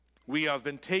We have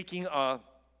been taking a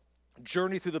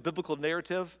journey through the biblical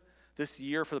narrative this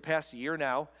year for the past year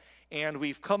now, and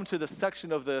we've come to the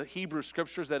section of the Hebrew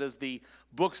Scriptures that is the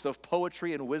books of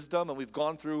poetry and wisdom, and we've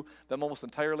gone through them almost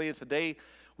entirely. And today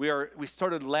we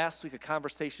started last week a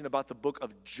conversation about the book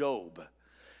of Job.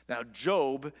 Now,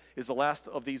 Job is the last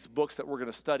of these books that we're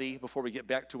going to study before we get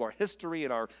back to our history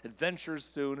and our adventures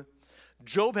soon.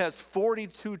 Job has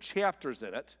 42 chapters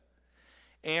in it,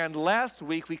 and last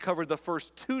week we covered the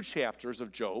first 2 chapters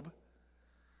of Job.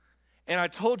 And I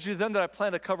told you then that I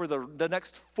plan to cover the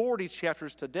next 40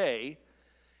 chapters today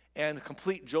and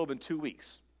complete Job in 2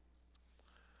 weeks.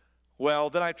 Well,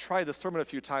 then I tried the sermon a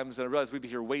few times and I realized we'd be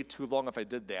here way too long if I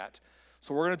did that.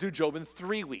 So we're going to do Job in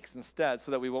 3 weeks instead so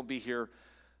that we won't be here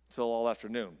till all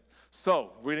afternoon.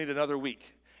 So we need another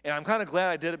week. And I'm kind of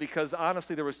glad I did it because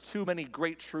honestly there was too many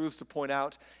great truths to point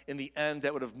out in the end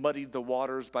that would have muddied the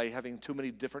waters by having too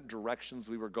many different directions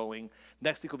we were going.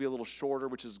 Next week will be a little shorter,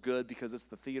 which is good because it's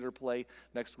the theater play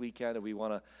next weekend and we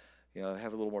want to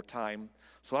have a little more time.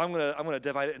 So I'm going to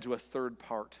divide it into a third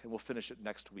part and we'll finish it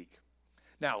next week.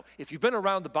 Now, if you've been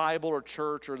around the Bible or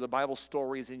church or the Bible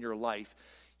stories in your life,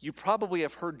 you probably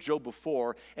have heard Job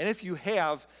before. And if you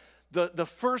have, the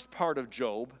first part of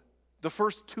Job, the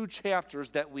first 2 chapters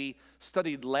that we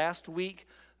studied last week,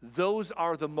 those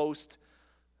are the most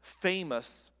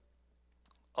famous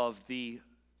of the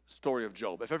story of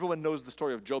Job. If everyone knows the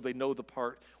story of Job, they know the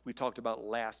part we talked about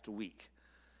last week.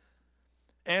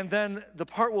 And then the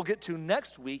part we'll get to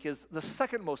next week is the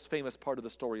second most famous part of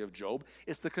the story of Job.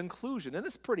 It's the conclusion, and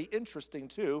it's pretty interesting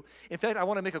too. In fact, I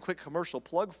want to make a quick commercial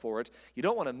plug for it. You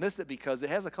don't want to miss it because it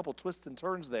has a couple twists and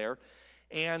turns there.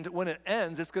 And when it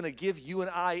ends, it's going to give you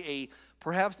and I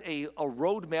perhaps a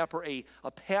roadmap or a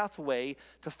pathway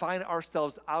to find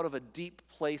ourselves out of a deep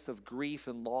place of grief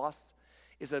and loss.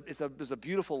 There's a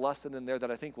beautiful lesson in there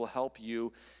that I think will help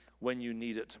you when you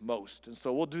need it most. And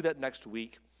so we'll do that next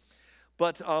week.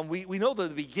 But we know the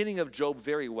beginning of Job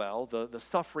very well, the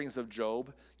sufferings of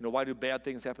Job. Why do bad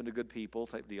things happen to good people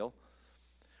type deal.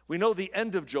 We know the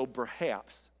end of Job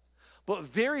perhaps. But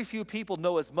very few people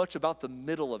know as much about the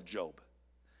middle of Job.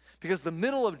 Because the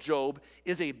middle of Job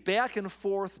is a back and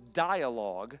forth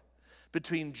dialogue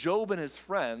between Job and his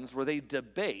friends where they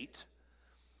debate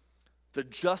the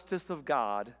justice of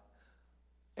God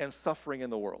and suffering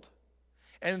in the world.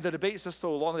 And the debate is just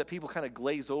so long that people kind of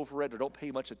glaze over it or don't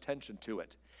pay much attention to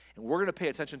it. And we're going to pay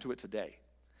attention to it today.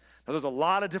 Now, there's a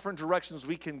lot of different directions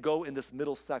we can go in this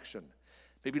middle section.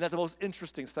 Maybe not the most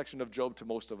interesting section of Job to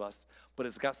most of us, but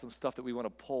it's got some stuff that we want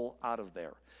to pull out of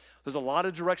there. There's a lot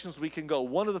of directions we can go.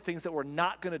 One of the things that we're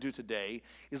not going to do today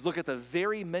is look at the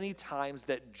very many times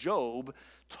that Job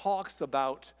talks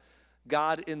about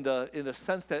God in the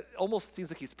sense that it almost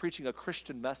seems like he's preaching a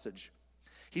Christian message.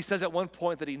 He says at one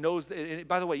point that he knows, and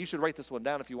by the way, you should write this one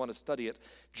down if you want to study it.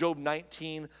 Job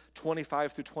 19,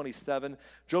 25 through 27.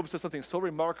 Job says something so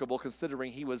remarkable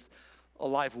considering he was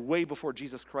alive way before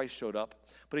Jesus Christ showed up.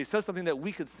 But he says something that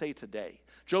we could say today.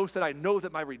 Job said, I know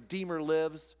that my Redeemer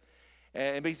lives.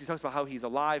 And basically talks about how he's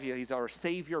alive. He's our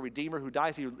Savior, Redeemer who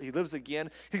dies. He lives again.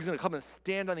 He's going to come and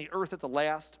stand on the earth at the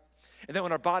last. And then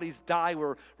when our bodies die,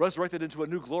 we're resurrected into a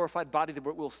new glorified body that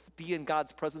we'll be in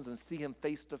God's presence and see him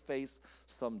face to face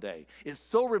someday. It's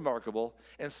so remarkable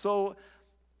and so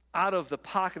out of the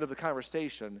pocket of the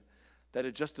conversation that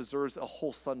it just deserves a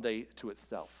whole Sunday to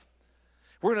itself.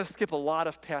 We're going to skip a lot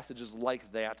of passages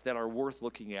like that are worth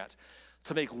looking at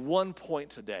to make one point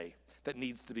today that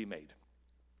needs to be made.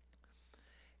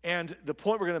 And the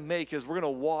point we're going to make is we're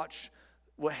going to watch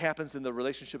what happens in the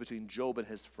relationship between Job and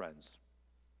his friends.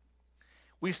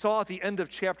 We saw at the end of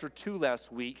chapter 2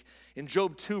 last week, in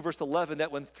Job 2, verse 11,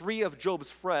 that when 3 of Job's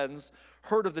friends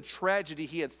heard of the tragedy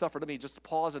he had suffered, let me just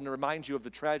pause and remind you of the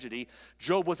tragedy.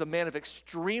 Job was a man of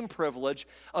extreme privilege,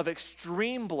 of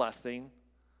extreme blessing.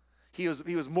 He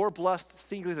was more blessed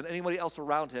singularly than anybody else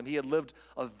around him. He had lived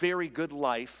a very good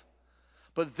life.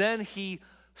 But then he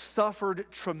suffered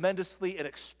tremendously and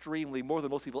extremely, more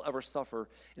than most people ever suffer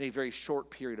in a very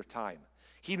short period of time.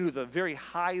 He knew the very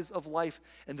highs of life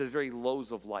and the very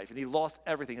lows of life, and he lost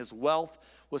everything. His wealth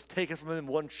was taken from him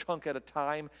one chunk at a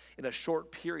time in a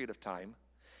short period of time.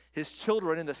 His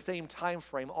children in the same time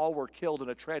frame all were killed in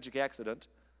a tragic accident.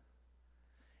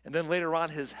 And then later on,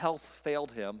 his health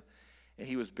failed him, and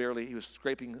he was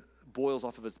scraping boils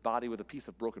off of his body with a piece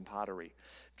of broken pottery.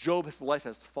 Job's life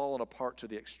has fallen apart to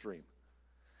the extreme.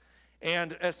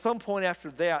 And at some point after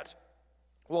that,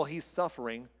 while he's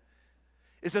suffering,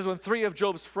 it says when 3 of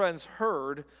Job's friends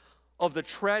heard of the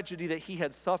tragedy that he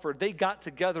had suffered, they got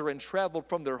together and traveled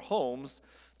from their homes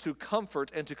to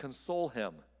comfort and to console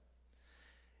him.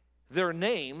 Their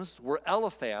names were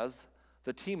Eliphaz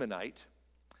the Temanite,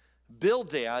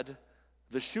 Bildad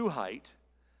the Shuhite.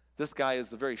 This guy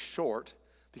is very short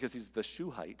because he's the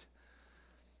Shuhite.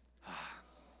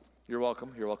 You're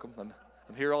welcome.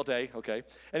 I'm here all day, okay.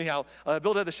 Anyhow,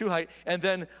 Bildad the Shuhite, and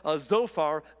then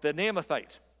Zophar the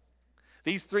Naamathite.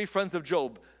 These three friends of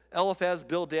Job, Eliphaz,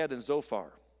 Bildad, and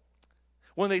Zophar.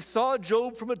 When they saw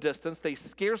Job from a distance, they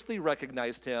scarcely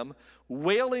recognized him.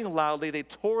 Wailing loudly, they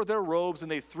tore their robes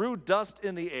and they threw dust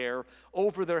in the air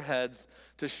over their heads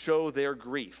to show their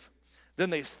grief.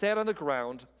 Then they sat on the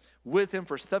ground with him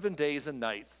for 7 days and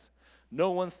nights.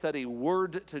 No one said a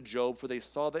word to Job, for they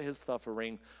saw that his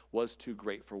suffering was too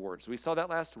great for words. We saw that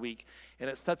last week, and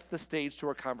it sets the stage to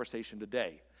our conversation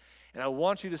today. And I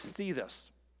want you to see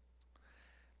this.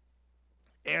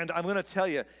 And I'm going to tell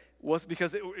you,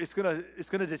 because it's going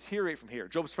to deteriorate from here.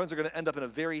 Job's friends are going to end up in a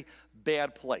very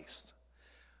bad place.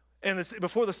 And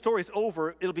before the story's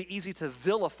over, it'll be easy to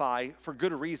vilify, for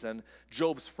good reason,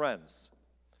 Job's friends.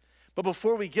 But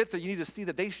before we get there, you need to see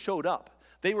that they showed up.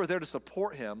 They were there to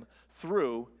support him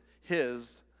through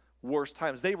his worst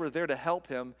times. They were there to help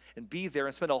him and be there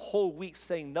and spend a whole week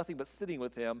saying nothing but sitting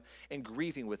with him and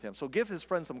grieving with him. So give his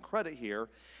friends some credit here.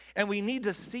 And we need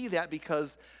to see that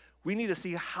because we need to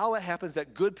see how it happens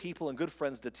that good people and good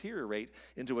friends deteriorate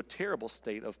into a terrible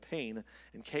state of pain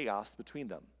and chaos between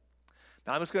them.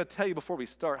 Now, I'm just going to tell you before we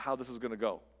start how this is going to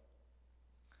go.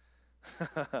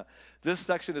 This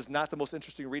section is not the most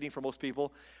interesting reading for most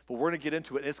people, but we're going to get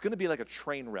into it. It's going to be like a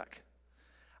train wreck.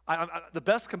 The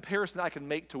best comparison I can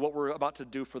make to what we're about to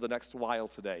do for the next while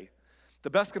today, the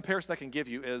best comparison I can give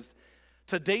you is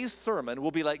today's sermon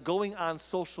will be like going on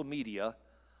social media,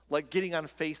 like getting on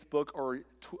Facebook or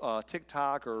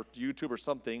TikTok or YouTube or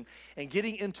something, and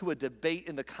getting into a debate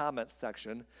in the comments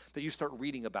section that you start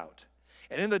reading about.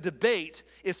 And in the debate,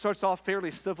 it starts off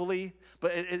fairly civilly,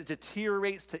 but it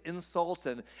deteriorates to insults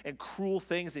and cruel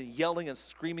things and yelling and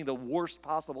screaming the worst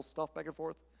possible stuff back and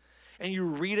forth. And you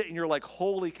read it and you're like,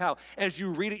 holy cow. As you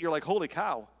read it, you're like, holy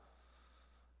cow.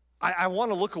 I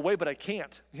want to look away, but I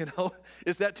can't,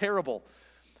 Is that terrible?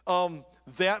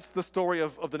 That's the story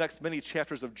of the next many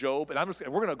chapters of Job, and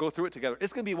we're going to go through it together.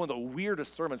 It's going to be one of the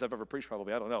weirdest sermons I've ever preached,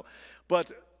 probably. I don't know.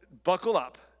 But buckle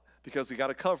up, because we got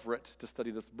to cover it to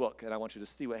study this book, and I want you to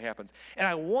see what happens. And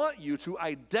I want you to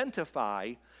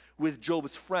identify with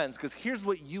Job's friends, because here's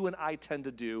what you and I tend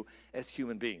to do as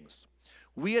human beings.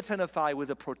 We identify with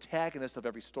the protagonist of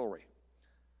every story.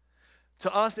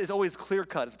 To us, it's always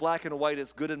clear-cut. It's black and white.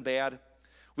 It's good and bad.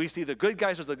 We see the good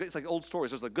guys. It's like old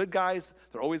stories. There's the good guys.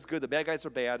 They're always good. The bad guys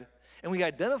are bad. And we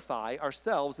identify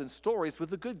ourselves in stories with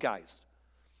the good guys.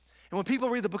 And when people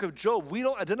read the book of Job, we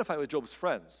don't identify with Job's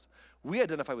friends. We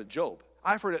identify with Job.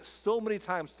 I've heard it so many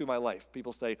times through my life.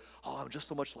 People say, oh, I'm just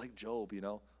so much like Job,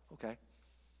 Okay.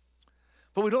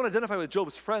 But we don't identify with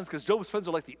Job's friends because Job's friends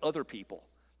are like the other people.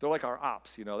 They're like our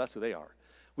ops, that's who they are.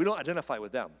 We don't identify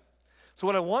with them. So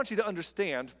what I want you to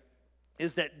understand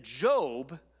is that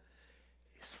Job,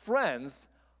 his friends,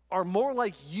 are more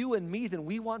like you and me than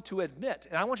we want to admit.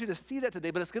 And I want you to see that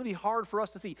today, but it's going to be hard for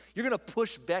us to see. You're going to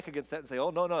push back against that and say, oh,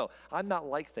 no, I'm not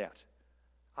like that.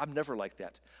 I'm never like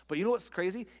that. But you know what's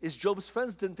crazy? Is Job's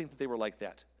friends didn't think that they were like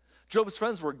that. Job's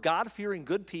friends were God-fearing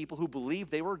good people who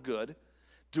believed they were good,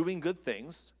 doing good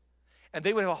things, and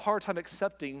they would have a hard time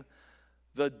accepting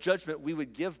the judgment we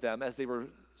would give them as they were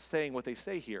saying what they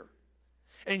say here.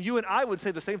 And you and I would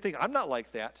say the same thing. I'm not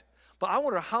like that. But I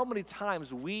wonder how many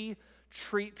times we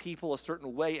treat people a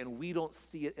certain way and we don't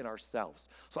see it in ourselves.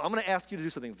 So I'm going to ask you to do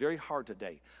something very hard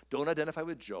today. Don't identify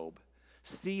with Job.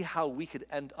 See how we could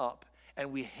end up,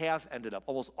 and we have ended up,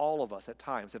 almost all of us at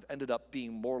times have ended up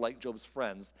being more like Job's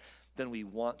friends than we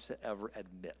want to ever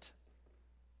admit.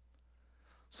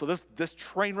 So this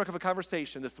train wreck of a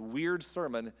conversation, this weird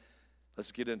sermon,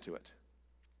 let's get into it.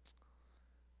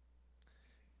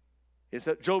 It's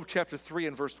at Job chapter 3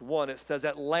 and verse 1. It says,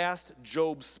 at last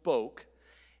Job spoke,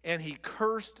 and he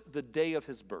cursed the day of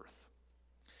his birth.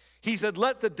 He said,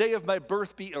 let the day of my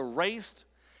birth be erased,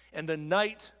 and the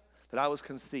night that I was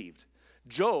conceived.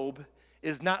 Job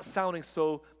is not sounding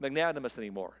so magnanimous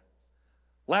anymore.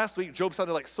 Last week, Job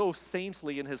sounded like so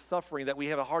saintly in his suffering that we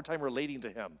have a hard time relating to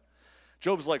him.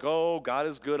 Job's like, oh, God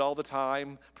is good all the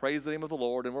time. Praise the name of the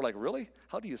Lord. And we're like, really?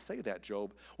 How do you say that,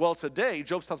 Job? Well, today,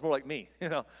 Job sounds more like me.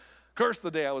 Curse the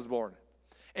day I was born.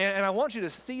 And I want you to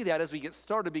see that as we get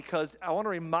started, because I want to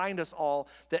remind us all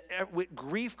that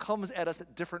grief comes at us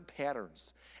at different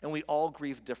patterns, and we all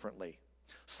grieve differently.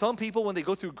 Some people, when they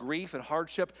go through grief and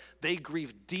hardship, they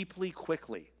grieve deeply,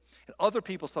 quickly. And other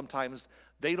people, sometimes,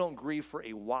 they don't grieve for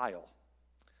a while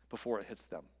before it hits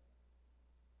them.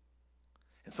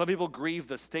 And some people grieve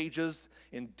the stages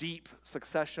in deep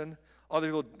succession. Other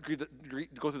people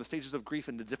go through the stages of grief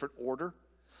in a different order.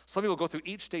 Some people go through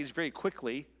each stage very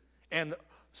quickly and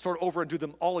start over and do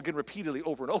them all again repeatedly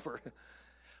over and over.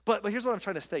 But here's what I'm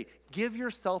trying to say. Give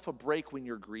yourself a break when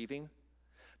you're grieving.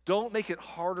 Don't make it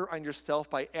harder on yourself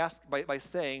by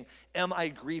saying, am I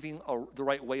grieving the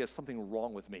right way? Is something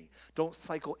wrong with me? Don't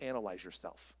psychoanalyze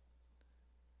yourself.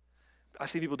 I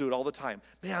see people do it all the time.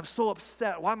 Man, I'm so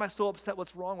upset. Why am I so upset?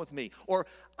 What's wrong with me? Or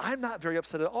I'm not very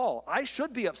upset at all. I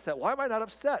should be upset. Why am I not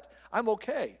upset? I'm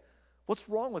okay. What's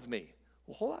wrong with me?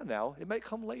 Well, hold on now. It might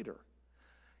come later.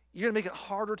 You're going to make it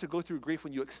harder to go through grief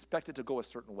when you expect it to go a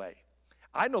certain way.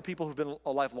 I know people who've been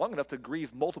alive long enough to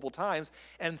grieve multiple times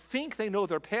and think they know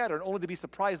their pattern only to be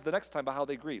surprised the next time by how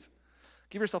they grieve.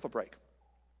 Give yourself a break.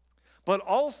 But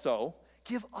also,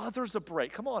 give others a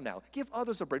break. Come on now. Give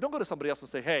others a break. Don't go to somebody else and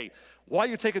say, hey, why are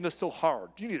you taking this so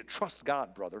hard? You need to trust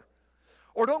God, brother.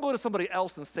 Or don't go to somebody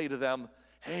else and say to them,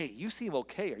 hey, you seem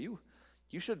okay.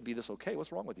 You shouldn't be this okay.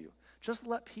 What's wrong with you? Just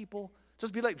let people,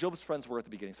 just be like Job's friends were at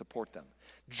the beginning. Support them.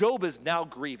 Job is now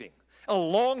grieving. A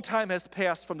long time has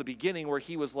passed from the beginning where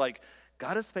he was like,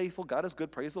 God is faithful, God is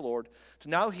good, praise the Lord, to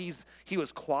now he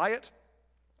was quiet.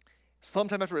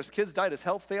 Sometime after his kids died, his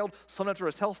health failed. Sometime after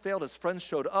his health failed, his friends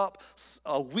showed up.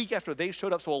 A week after they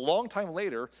showed up, so a long time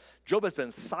later, Job has been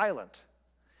silent.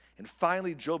 And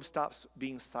finally, Job stops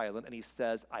being silent, and he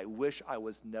says, I wish I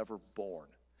was never born.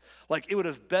 Like, it would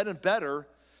have been better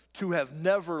to have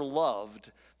never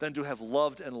loved than to have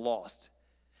loved and lost.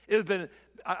 It would have been,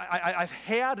 I've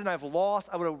had and I've lost.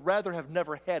 I would have rather have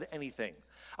never had anything.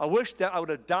 I wish that I would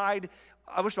have died.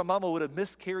 I wish my mama would have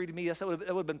miscarried me. Yes, it would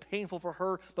have been painful for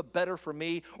her, but better for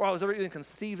me. Or I was never even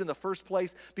conceived in the first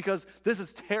place because this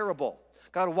is terrible.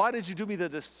 God, why did you do me the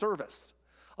disservice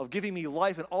of giving me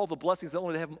life and all the blessings,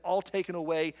 only to have them all taken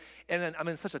away, and then I'm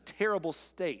in such a terrible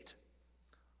state?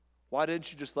 Why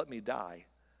didn't you just let me die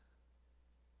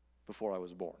before I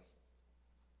was born?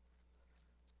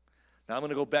 Now I'm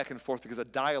going to go back and forth because a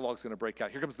dialogue is going to break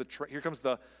out. Here comes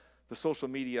the social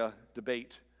media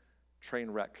debate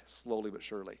train wreck, slowly but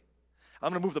surely.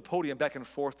 I'm going to move the podium back and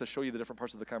forth to show you the different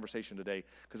parts of the conversation today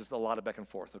because it's a lot of back and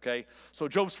forth, okay? So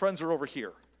Job's friends are over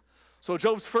here. So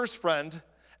Job's first friend,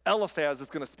 Eliphaz, is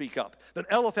going to speak up. Then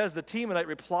Eliphaz the Temanite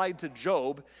replied to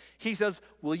Job. He says,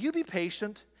 will you be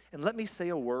patient and let me say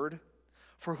a word?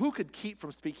 For who could keep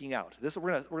from speaking out?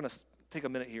 We're going to take a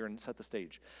minute here and set the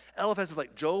stage. Eliphaz is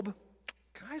like, Job,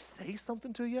 can I say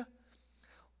something to you?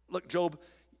 Look, Job,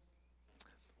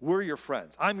 we're your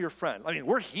friends. I'm your friend. I mean,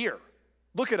 we're here.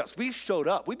 Look at us. We showed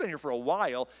up. We've been here for a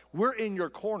while. We're in your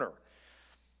corner.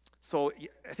 So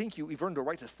I think you've earned the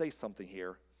right to say something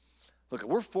here. Look,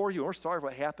 we're for you. We're sorry for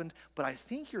what happened. But I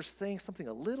think you're saying something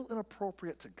a little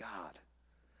inappropriate to God.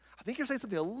 I think you're saying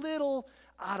something a little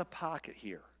out of pocket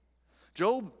here.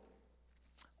 Job,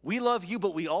 we love you,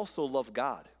 but we also love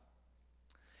God.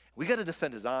 We got to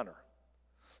defend his honor.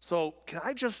 So can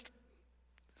I just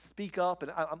speak up?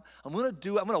 And I'm going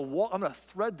to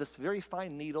thread this very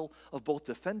fine needle of both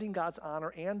defending God's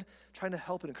honor and trying to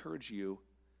help and encourage you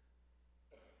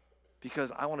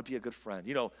because I want to be a good friend.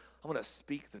 You know, I'm going to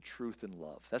speak the truth in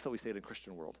love. That's what we say in the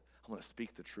Christian world. I'm going to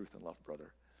speak the truth in love,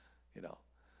 brother. You know.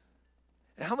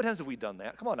 And how many times have we done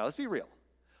that? Come on now, let's be real.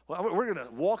 Well, we're going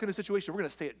to walk into a situation, we're going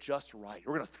to say it just right.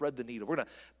 We're going to thread the needle. We're going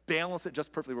to balance it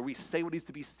just perfectly, where we say what needs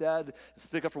to be said and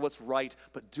speak up for what's right,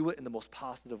 but do it in the most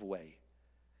positive way.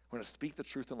 We're going to speak the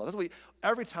truth in love. That's what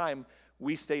every time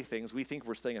we say things, we think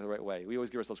we're saying it the right way. We always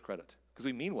give ourselves credit because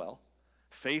we mean well.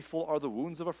 Faithful are the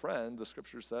wounds of a friend, the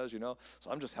scripture says, you know.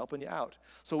 So I'm just helping you out.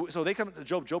 So they come to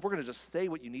Job. Job, we're going to just say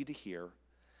what you need to hear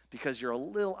because you're a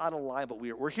little out of line, but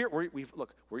we're here.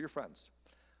 Look, we're your friends.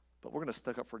 But we're going to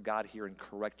stick up for God here and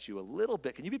correct you a little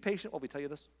bit. Can you be patient while we tell you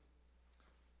this?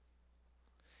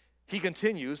 He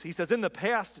continues. He says, in the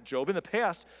past, Job,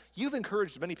 you've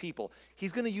encouraged many people.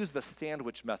 He's going to use the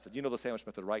sandwich method. You know the sandwich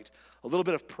method, right? A little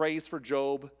bit of praise for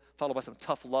Job, followed by some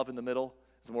tough love in the middle.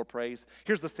 Some more praise.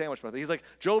 Here's the sandwich method. He's like,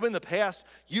 Job, in the past,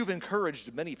 you've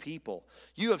encouraged many people.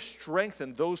 You have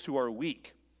strengthened those who are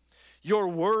weak. Your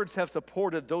words have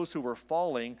supported those who were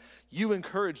falling. You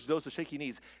encouraged those with shaky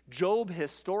knees. Job,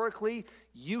 historically,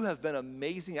 you have been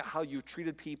amazing at how you've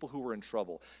treated people who were in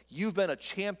trouble. You've been a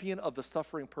champion of the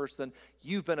suffering person.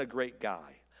 You've been a great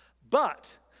guy.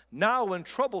 But now when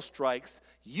trouble strikes,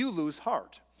 you lose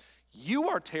heart. You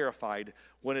are terrified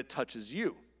when it touches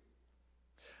you.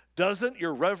 Doesn't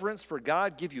your reverence for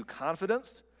God give you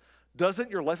confidence? Doesn't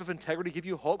your life of integrity give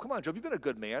you hope? Come on, Job, you've been a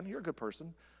good man. You're a good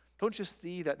person. Don't you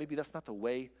see that maybe that's not the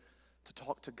way to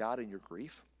talk to God in your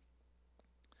grief?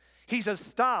 He says,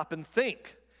 stop and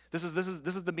think. This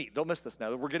is the meat. Don't miss this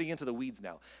now. We're getting into the weeds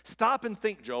now. Stop and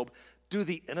think, Job. Do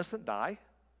the innocent die?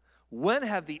 When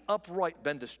have the upright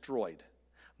been destroyed?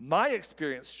 My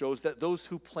experience shows that those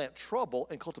who plant trouble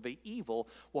and cultivate evil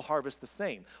will harvest the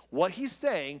same. What he's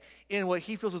saying, in what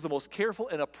he feels is the most careful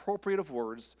and appropriate of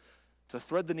words to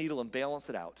thread the needle and balance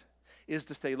it out, is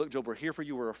to say, look, Job, we're here for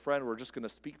you. We're a friend. We're just going to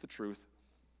speak the truth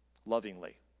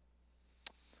lovingly.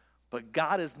 But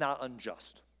God is not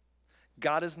unjust.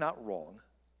 God is not wrong.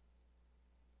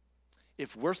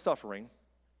 If we're suffering,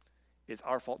 it's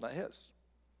our fault, not his.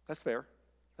 That's fair.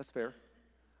 That's fair.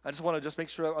 I just want to make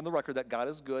sure on the record that God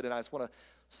is good, and I just want to,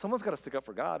 someone's got to stick up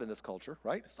for God in this culture,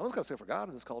 right? Someone's got to stick up for God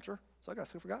in this culture, so I got to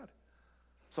stick up for God.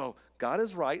 So God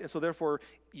is right, and so therefore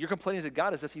you're complaining to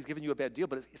God as if he's giving you a bad deal,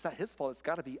 but it's not his fault. It's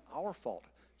got to be our fault,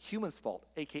 human's fault,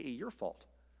 a.k.a. your fault.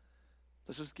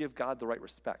 Let's just give God the right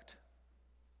respect.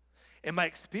 And my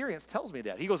experience tells me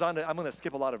that. He goes on to, I'm going to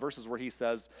skip a lot of verses where he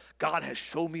says, God has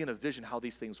shown me in a vision how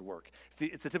these things work.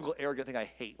 It's the typical arrogant thing I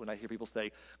hate when I hear people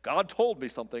say, God told me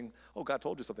something. Oh, God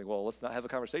told you something. Well, let's not have a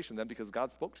conversation then because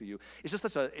God spoke to you. It's just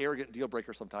such an arrogant deal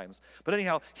breaker sometimes. But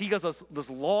anyhow, he gives us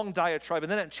this long diatribe.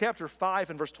 And then in chapter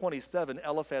 5 and verse 27,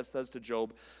 Eliphaz says to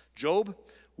Job, Job,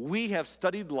 we have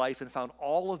studied life and found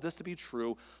all of this to be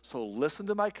true, so listen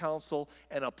to my counsel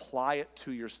and apply it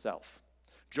to yourself.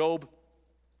 Job,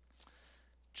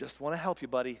 just want to help you,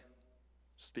 buddy.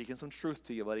 Speaking some truth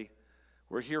to you, buddy.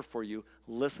 We're here for you.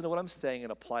 Listen to what I'm saying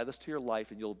and apply this to your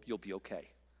life, and you'll be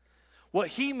okay. What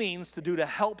he means to do to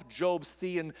help Job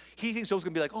see, and he thinks Job's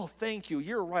going to be like, oh, thank you.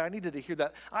 You're right. I needed to hear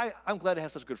that. I'm glad to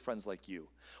have such good friends like you.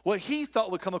 What he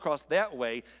thought would come across that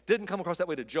way didn't come across that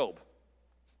way to Job.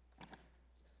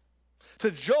 To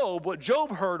Job, what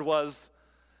Job heard was,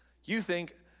 you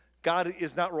think God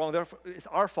is not wrong. Therefore, it's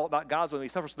our fault, not God's when we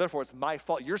suffer, so therefore it's my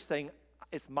fault. You're saying,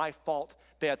 it's my fault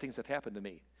bad things have happened to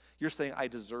me. You're saying I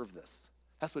deserve this.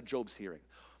 That's what Job's hearing.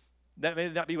 That may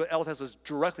not be what Eliphaz was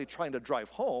directly trying to drive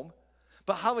home,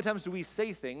 but how many times do we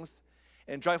say things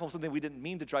and drive home something we didn't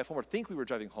mean to drive home or think we were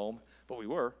driving home, but we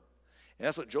were? And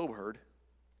that's what Job heard.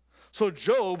 So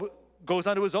Job goes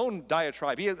on to his own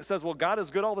diatribe. He says, well, God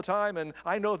is good all the time, and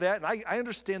I know that, and I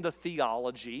understand the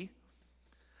theology.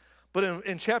 But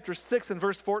in chapter 6 and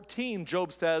verse 14,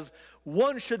 Job says,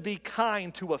 one should be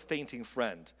kind to a fainting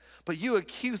friend, but you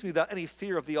accuse me without any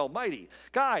fear of the Almighty.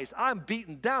 Guys, I'm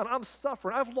beaten down. I'm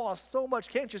suffering. I've lost so much.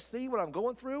 Can't you see what I'm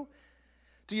going through?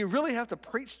 Do you really have to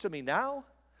preach to me now?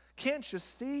 Can't you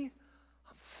see?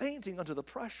 I'm fainting under the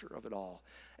pressure of it all.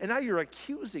 And now you're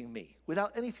accusing me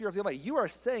without any fear of the Almighty. You are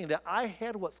saying that I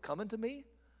had what's coming to me?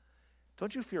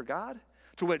 Don't you fear God?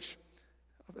 To which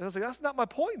I was like, that's not my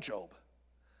point, Job.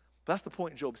 But that's the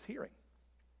point Job's hearing.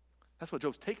 That's what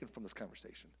Job's taken from this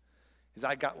conversation, is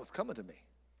I got what's coming to me.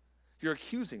 You're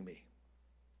accusing me.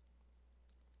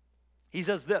 He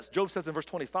says this, Job says in verse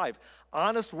 25,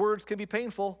 honest words can be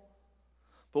painful,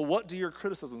 but what do your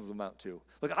criticisms amount to?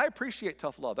 Look, I appreciate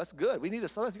tough love. That's good.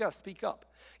 Sometimes you got to speak up.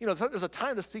 You know, there's a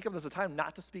time to speak up, there's a time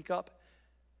not to speak up.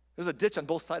 There's a ditch on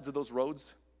both sides of those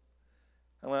roads.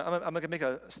 I'm going to make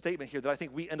a statement here that I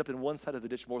think we end up in one side of the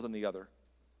ditch more than the other.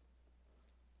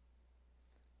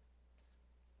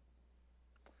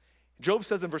 Job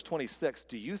says in verse 26,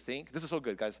 do you think, this is so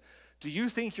good, guys, do you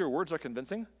think your words are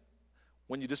convincing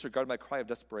when you disregard my cry of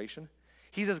desperation?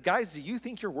 He says, guys, do you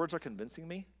think your words are convincing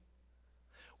me?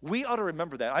 We ought to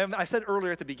remember that. I said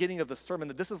earlier at the beginning of the sermon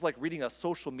that this is like reading a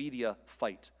social media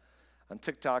fight on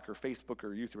TikTok or Facebook or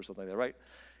YouTube or something like that, right?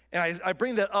 And I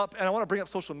bring that up, and I want to bring up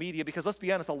social media because let's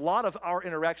be honest, a lot of our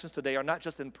interactions today are not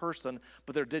just in person,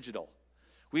 but they're digital.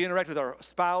 We interact with our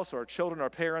spouse, our children, our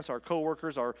parents, our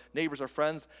coworkers, our neighbors, our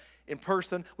friends in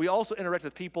person. We also interact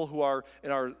with people who are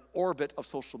in our orbit of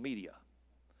social media.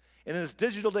 And in this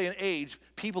digital day and age,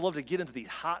 people love to get into these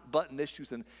hot button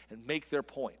issues and make their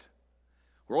point.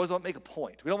 We always want to make a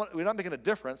point. We're not making a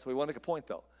difference, we want to make a point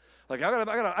though. Like, I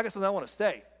got something I want to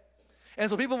say. And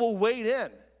so people will wade in.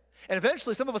 And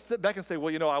eventually some of us sit back and say,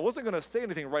 well, you know, I wasn't going to say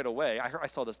anything right away. I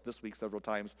saw this week several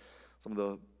times, some of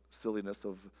the silliness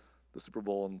of the Super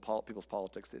Bowl and people's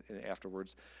politics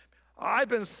afterwards. I've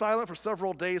been silent for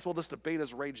several days while this debate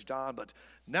has raged on, but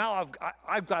now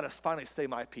I've got to finally say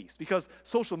my piece because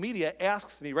social media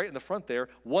asks me right in the front there,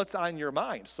 what's on your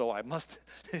mind? So I must,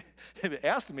 if it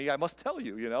asked me, I must tell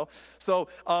you, you know. So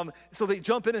they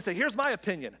jump in and say, here's my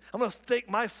opinion. I'm going to stake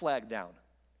my flag down.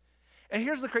 And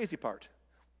here's the crazy part.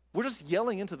 We're just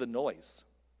yelling into the noise.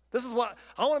 This is what,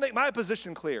 I want to make my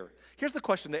position clear. Here's the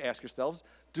question to ask yourselves.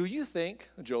 Do you think,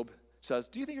 Job says,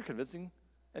 do you think you're convincing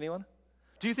anyone?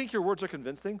 Do you think your words are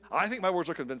convincing? I think my words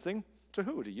are convincing. To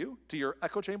who? To you? To your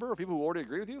echo chamber or people who already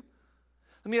agree with you?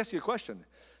 Let me ask you a question.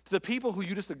 Do the people who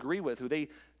you disagree with, who they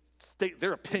state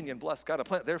their opinion, bless God, and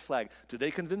plant their flag, do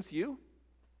they convince you?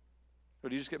 Or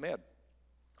do you just get mad?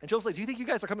 And Job's like, do you think you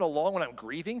guys are coming along when I'm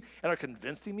grieving and are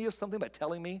convincing me of something by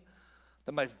telling me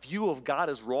that my view of God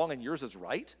is wrong and yours is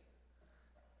right?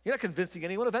 You're not convincing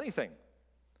anyone of anything.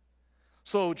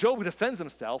 So Job defends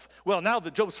himself. Well, now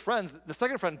Job's friends, the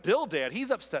second friend, Bildad, he's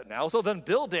upset now. So then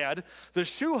Bildad, the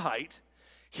Shuhite,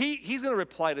 he's going to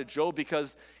reply to Job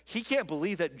because he can't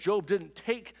believe that Job didn't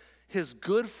take his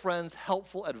good friend's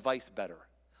helpful advice better.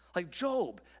 Like,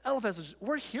 Job, Eliphaz says,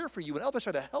 we're here for you, and Eliphaz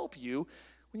tried to help you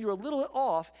when you're a little bit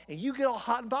off, and you get all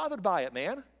hot and bothered by it,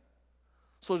 man.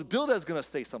 So Bildad's going to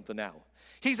say something now.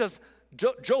 He says,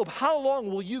 Job, how long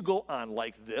will you go on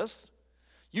like this?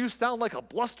 You sound like a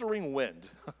blustering wind.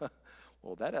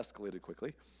 Well, that escalated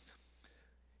quickly.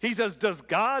 He says, does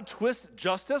God twist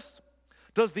justice?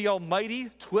 Does the Almighty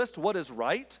twist what is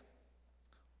right?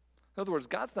 In other words,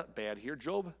 God's not bad here,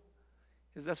 Job.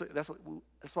 That's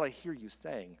what I hear you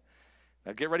saying.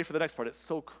 Now get ready for the next part. It's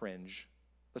so cringe.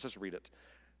 Let's just read it.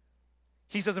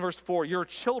 He says in verse 4, your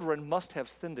children must have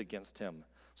sinned against him,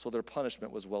 so their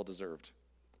punishment was well deserved.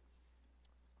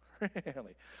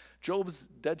 Really? Job's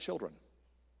dead children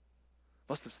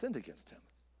must have sinned against him,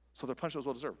 so their punishment was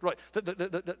well deserved. Right,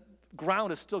 the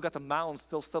ground has still got the mounds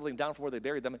still settling down from where they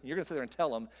buried them, and you're going to sit there and tell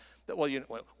them that, well,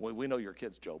 we know your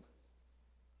kids, Job.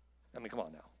 I mean, come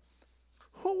on now.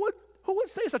 Who would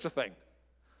say such a thing?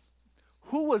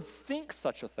 Who would think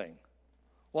such a thing?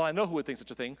 Well, I know who would think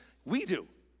such a thing. We do.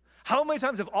 How many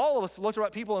times have all of us looked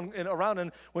at people around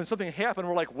and when something happened,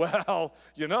 we're like, well,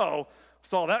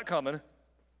 saw that coming.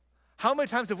 How many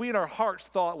times have we in our hearts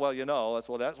thought, well, that's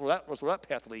where that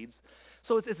path leads.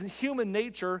 So it's in human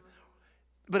nature,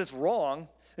 but it's wrong.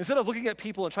 Instead of looking at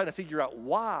people and trying to figure out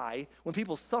why, when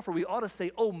people suffer, we ought to say,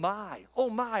 oh my,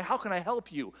 how can I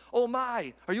help you? Oh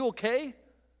my, are you okay?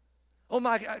 Oh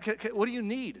my, what do you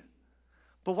need?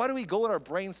 But why do we go in our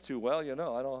brains to, well, I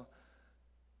don't.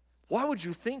 Why would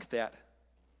you think that?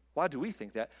 Why do we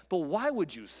think that? But why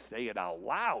would you say it out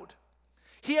loud?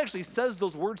 He actually says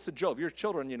those words to Job. Your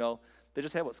children, they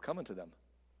just have what's coming to them.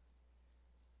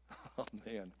 Oh,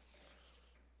 man.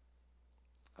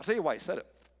 I'll tell you why he said it.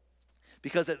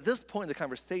 Because at this point in the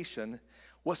conversation,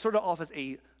 what started off as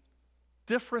a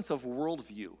difference of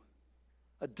worldview,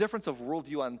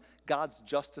 on God's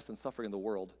justice and suffering in the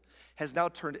world, has now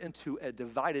turned into a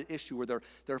divided issue where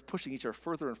they're pushing each other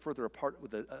further and further apart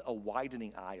with a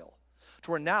widening aisle.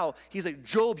 To where now he's like,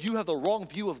 Job, you have the wrong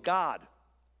view of God.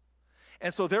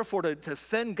 And so therefore to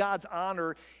defend God's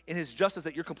honor in his justice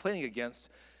that you're complaining against,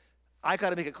 I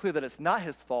got to make it clear that it's not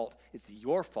his fault, it's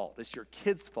your fault, it's your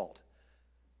kid's fault.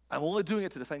 I'm only doing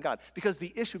it to defend God. Because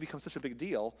the issue becomes such a big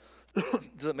deal,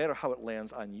 it doesn't matter how it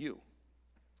lands on you.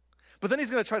 But then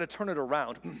he's going to try to turn it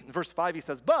around. Verse 5, he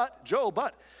says, but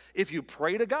if you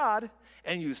pray to God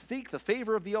and you seek the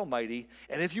favor of the Almighty,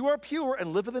 and if you are pure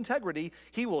and live with integrity,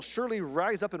 he will surely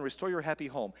rise up and restore your happy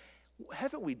home.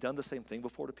 Haven't we done the same thing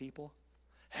before to people?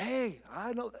 Hey,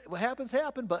 I know what happens,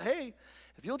 but hey,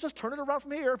 if you'll just turn it around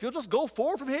from here, if you'll just go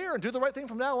forward from here and do the right thing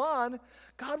from now on,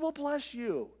 God will bless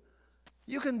you.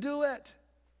 You can do it.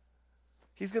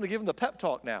 He's going to give him the pep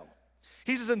talk now.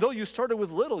 He says, and though you started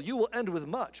with little, you will end with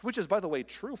much, which is, by the way,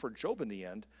 true for Job in the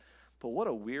end. But what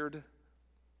a weird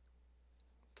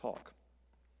talk.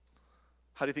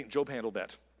 How do you think Job handled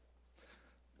that?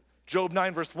 Job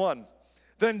 9, verse 1.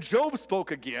 Then Job spoke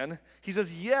again. He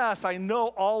says, yes, I know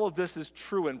all of this is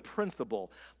true in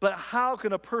principle, but how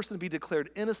can a person be declared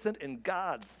innocent in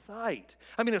God's sight?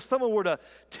 I mean, if someone were to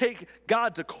take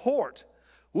God to court,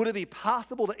 would it be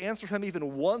possible to answer him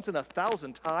even once in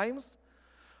 1,000 times?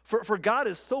 For God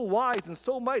is so wise and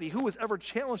so mighty, who has ever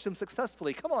challenged him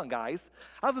successfully? Come on, guys.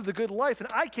 I've lived a good life, and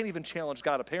I can't even challenge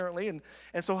God, apparently, and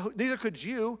so neither could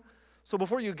you. So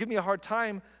before you give me a hard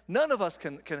time, none of us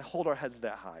can hold our heads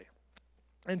that high.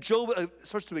 And Job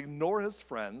starts to ignore his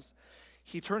friends.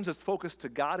 He turns his focus to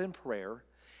God in prayer,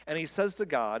 and he says to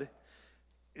God,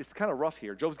 it's kind of rough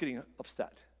here. Job's getting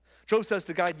upset. Job says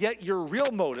to God, yet your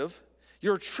real motive,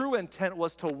 your true intent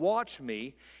was to watch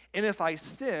me, and if I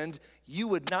sinned, you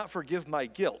would not forgive my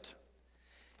guilt.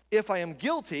 If I am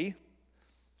guilty,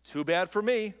 too bad for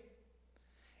me.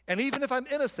 And even if I'm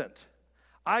innocent,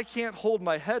 I can't hold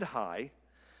my head high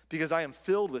because I am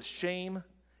filled with shame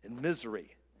and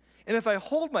misery. And if I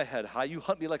hold my head high, you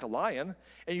hunt me like a lion,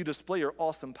 and you display your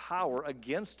awesome power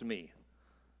against me.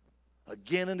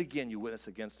 Again and again you witness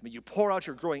against me. You pour out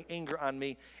your growing anger on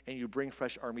me, and you bring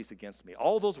fresh armies against me.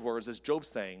 All those words is Job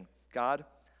saying, God,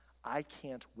 I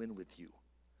can't win with you.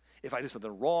 If I do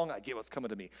something wrong, I get what's coming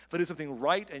to me. If I do something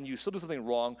right and you still do something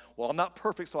wrong, well, I'm not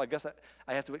perfect, so I guess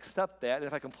I have to accept that. And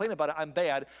if I complain about it, I'm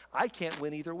bad. I can't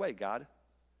win either way, God.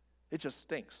 It just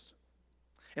stinks.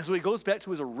 And so he goes back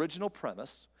to his original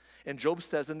premise, and Job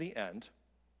says in the end,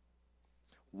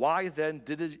 why then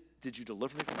did you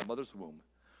deliver me from my mother's womb?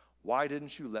 Why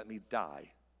didn't you let me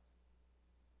die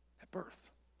at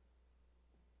birth?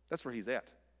 That's where he's at.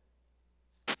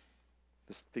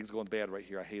 This thing's going bad right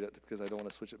here. I hate it because I don't want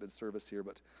to switch it mid-service here,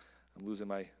 but I'm losing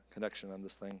my connection on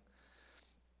this thing.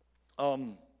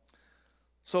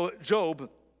 So Job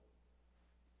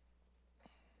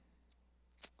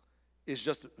is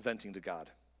just venting to God.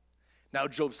 Now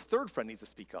Job's third friend needs to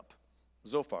speak up,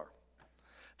 Zophar.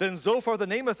 Then Zophar the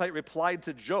Naamathite replied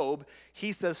to Job.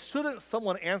 He says, shouldn't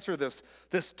someone answer this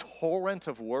torrent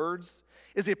of words?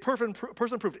 Is a person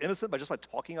proved innocent by just by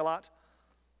talking a lot?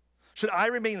 Should I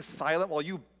remain silent while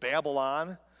you babble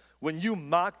on? When you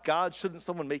mock God, shouldn't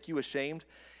someone make you ashamed?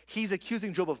 He's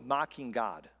accusing Job of mocking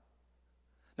God.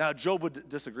 Now, Job would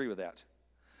disagree with that.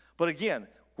 But again,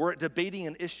 we're debating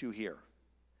an issue here.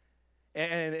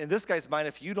 And in this guy's mind,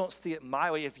 if you don't see it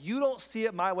my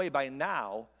way by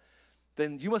now,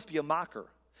 then you must be a mocker.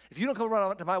 If you don't come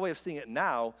around to my way of seeing it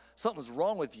now, something's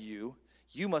wrong with you.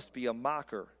 You must be a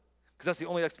mocker. Because that's the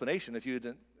only explanation if you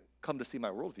didn't come to see my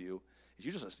worldview.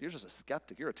 You're just a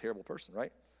skeptic. You're a terrible person,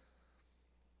 right?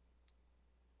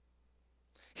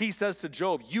 He says to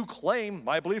Job, you claim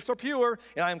my beliefs are pure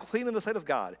and I am clean in the sight of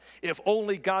God. If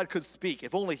only God could speak.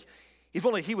 If only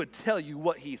he would tell you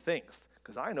what he thinks.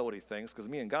 Because I know what he thinks, because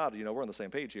me and God, we're on the same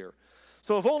page here.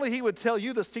 So if only he would tell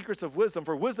you the secrets of wisdom,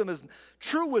 for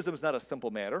true wisdom is not a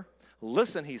simple matter.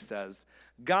 Listen, he says,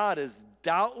 God is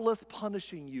doubtless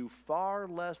punishing you far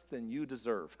less than you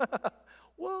deserve.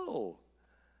 Whoa.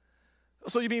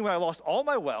 So you mean when I lost all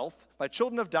my wealth, my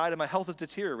children have died, and my health has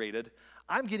deteriorated,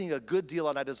 I'm getting a good deal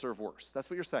and I deserve worse. That's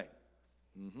what you're saying.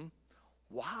 Mm-hmm.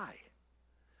 Why?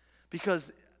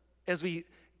 Because as we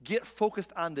get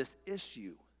focused on this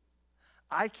issue,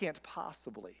 I can't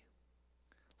possibly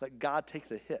let God take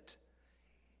the hit.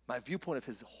 My viewpoint of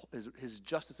his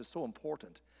justice is so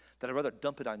important that I'd rather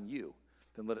dump it on you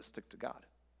than let it stick to God.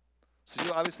 So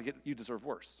you obviously you deserve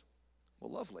worse.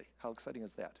 Well, lovely. How exciting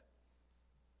is that?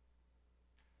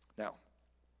 Now,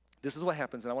 this is what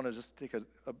happens, and I want to just we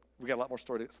got a lot more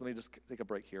story, so let me just take a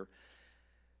break here.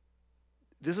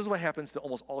 This is what happens to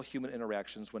almost all human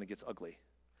interactions when it gets ugly.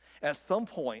 At some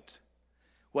point,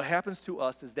 what happens to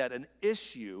us is that an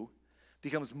issue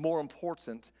becomes more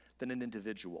important than an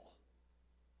individual.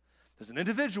 There's an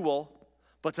individual,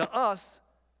 but to us,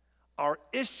 our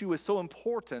issue is so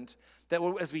important that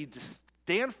as we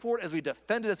stand for it, as we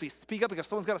defend it, as we speak up, because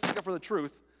someone's got to speak up for the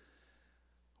truth,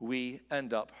 we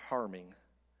end up harming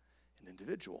an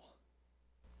individual.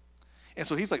 And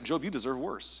so he's like, Job, you deserve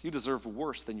worse. You deserve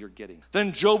worse than you're getting.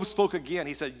 Then Job spoke again.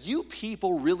 He said, you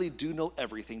people really do know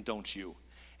everything, don't you?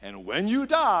 And when you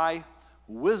die,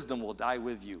 wisdom will die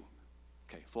with you.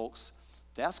 Okay, folks,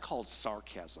 that's called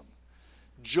sarcasm.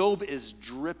 Job is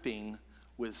dripping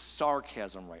with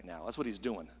sarcasm right now. That's what he's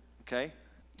doing, okay?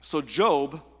 So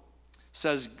Job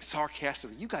says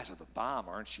sarcastically, you guys are the bomb,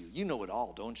 aren't you? You know it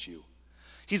all, don't you?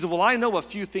 He said, well, I know a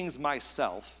few things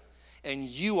myself, and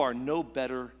you are no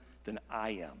better than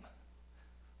I am.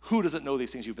 Who doesn't know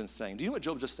these things you've been saying? Do you know what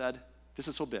Job just said? This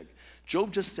is so big.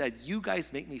 Job just said, you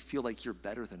guys make me feel like you're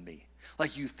better than me,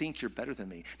 like you think you're better than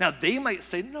me. Now, they might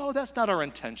say, no, that's not our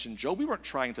intention, Job. We weren't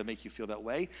trying to make you feel that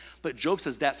way. But Job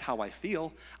says, that's how I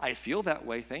feel. I feel that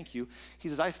way, thank you. He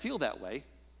says, I feel that way.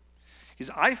 He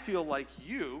says, I feel like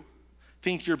you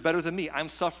think you're better than me. I'm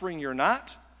suffering, you're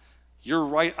not. You're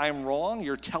right, I'm wrong.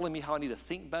 You're telling me how I need to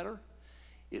think better.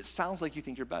 It sounds like you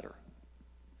think you're better.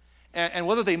 And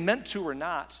whether they meant to or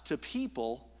not, to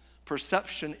people,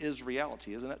 perception is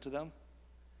reality, isn't it, to them?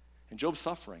 And Job's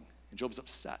suffering, and Job's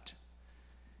upset.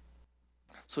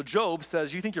 So Job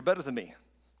says, you think you're better than me.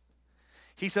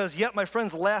 He says, yet my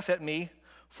friends laugh at me,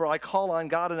 for I call on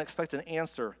God and expect an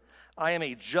answer. I am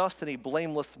a just and a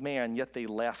blameless man, yet they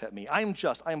laugh at me. I am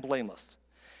just, I am blameless.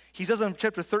 He says in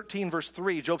chapter 13, verse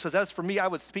 3, Job says, as for me, I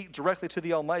would speak directly to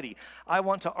the Almighty. I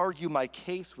want to argue my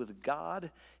case with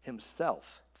God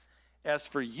himself. As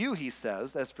for you, he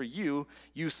says, as for you,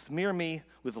 you smear me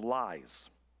with lies.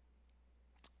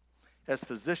 As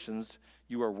physicians,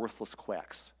 you are worthless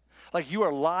quacks. Like you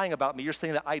are lying about me. You're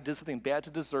saying that I did something bad to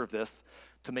deserve this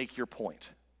to make your point.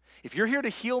 If you're here to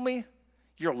heal me,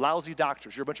 you're lousy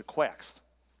doctors. You're a bunch of quacks.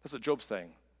 That's what Job's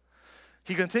saying.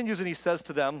 He continues and he says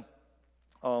to them,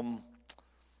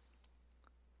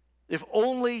 if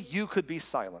only you could be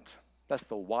silent. That's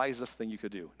the wisest thing you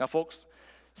could do. Now, folks,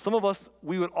 Some of us,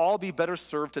 we would all be better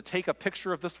served to take a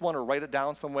picture of this one or write it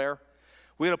down somewhere.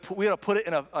 We had to put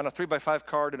it on a 3x5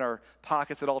 card in our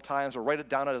pockets at all times, or write it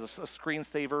down as a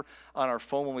screensaver on our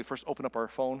phone when we first open up our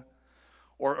phone,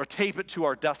 or tape it to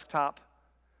our desktop.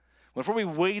 Before we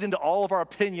wade into all of our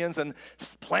opinions and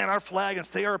plant our flag and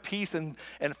say our piece and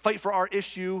fight for our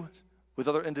issue with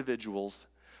other individuals,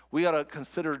 we got to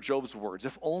consider Job's words.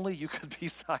 If only you could be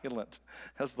silent.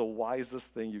 That's the wisest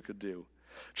thing you could do.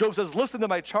 Job says, listen to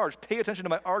my charge. Pay attention to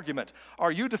my argument.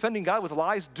 Are you defending God with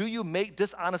lies? Do you make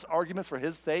dishonest arguments for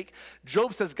his sake?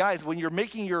 Job says, guys, when you're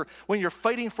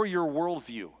fighting for your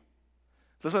worldview,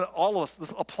 listen, all of us,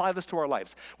 let's apply this to our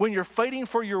lives. When you're fighting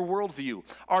for your worldview,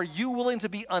 are you willing to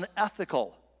be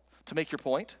unethical to make your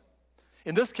point?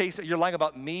 In this case, you're lying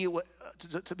about me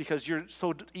because you're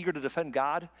so eager to defend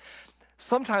God.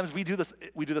 Sometimes we do this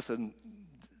in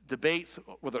debates,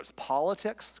 whether it's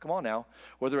politics, come on now,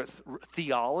 whether it's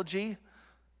theology,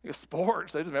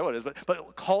 sports, it doesn't matter what it is,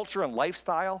 but culture and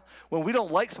lifestyle. When we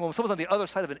don't like someone, when someone's on the other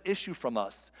side of an issue from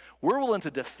us, we're willing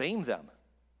to defame them.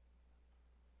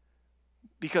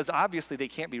 Because obviously they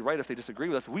can't be right if they disagree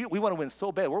with us. We want to win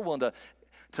so bad, we're willing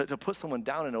to put someone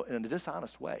down in a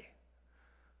dishonest way.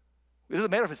 It doesn't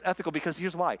matter if it's ethical, because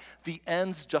here's why. The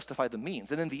ends justify the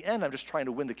means. And in the end, I'm just trying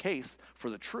to win the case for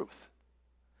the truth.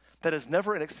 That is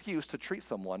never an excuse to treat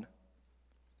someone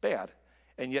bad.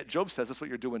 And yet Job says, that's what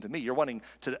you're doing to me. You're wanting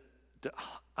to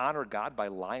honor God by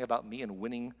lying about me and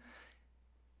winning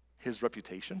his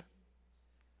reputation.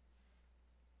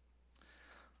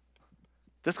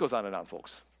 This goes on and on,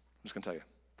 folks. I'm just going to tell you.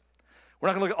 We're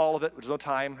not going to look at all of it. There's no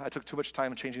time. I took too much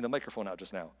time in changing the microphone out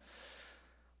just now.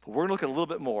 But we're going to look at a little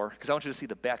bit more, because I want you to see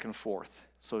the back and forth.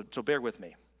 So bear with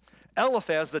me.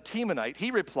 Eliphaz the Temanite,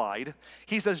 he replied,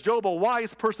 he says, Job, a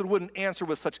wise person wouldn't answer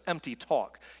with such empty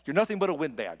talk. You're nothing but a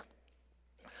windbag.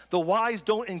 The wise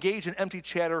don't engage in empty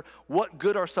chatter. What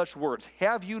good are such words?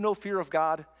 Have you no fear of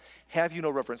God? Have you no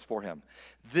reverence for him?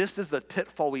 This is the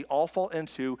pitfall we all fall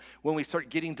into when we start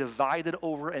getting divided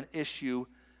over an issue.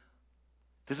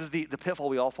 This is the pitfall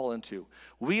we all fall into.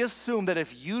 We assume that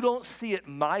if you don't see it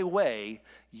my way,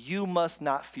 you must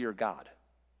not fear God.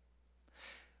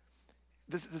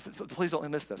 Please don't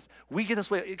miss this. We get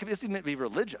this way. It doesn't even be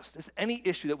religious. It's any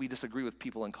issue that we disagree with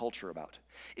people in culture about.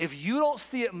 If you don't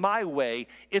see it my way,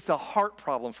 it's a heart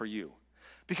problem for you.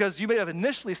 Because you may have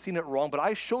initially seen it wrong, but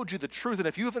I showed you the truth. And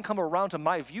if you haven't come around to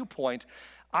my viewpoint,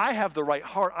 I have the right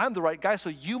heart. I'm the right guy, so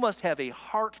you must have a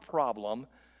heart problem.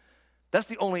 That's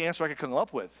the only answer I could come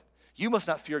up with. You must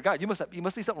not fear God. You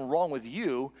must be something wrong with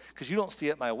you because you don't see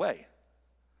it my way.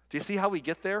 Do you see how we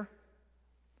get there?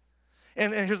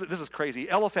 And this is crazy.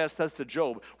 Eliphaz says to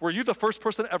Job, were you the first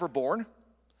person ever born?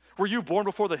 Were you born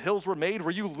before the hills were made?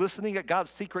 Were you listening at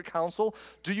God's secret counsel?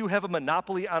 Do you have a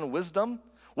monopoly on wisdom?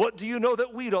 What do you know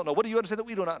that we don't know? What do you understand that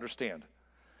we do not understand?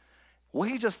 What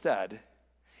he just said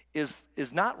is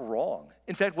not wrong.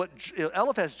 In fact, what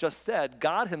Eliphaz just said,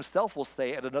 God himself will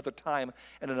say at another time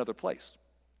and another place.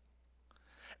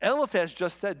 Eliphaz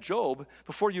just said, Job,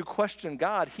 before you question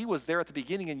God, he was there at the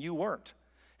beginning and you weren't.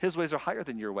 His ways are higher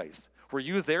than your ways. Were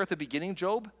you there at the beginning,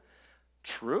 Job?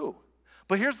 True.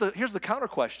 But here's the counter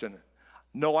question.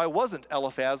 No, I wasn't,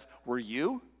 Eliphaz. Were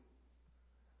you?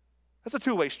 That's a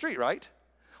two-way street, right?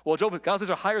 Well, Job, God's ways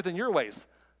are higher than your ways.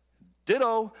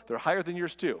 Ditto, they're higher than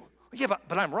yours too. Yeah,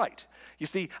 but I'm right. You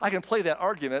see, I can play that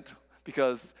argument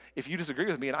because if you disagree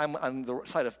with me and I'm on the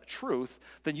side of truth,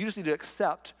 then you just need to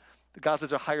accept that God's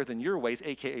ways are higher than your ways,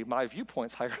 a.k.a. my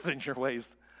viewpoint's higher than your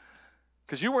ways.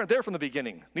 Because you weren't there from the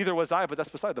beginning. Neither was I, but that's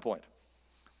beside the point.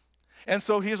 And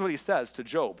so here's what he says to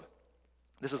Job.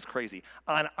 This is crazy.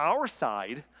 On our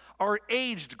side are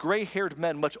aged, gray-haired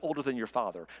men much older than your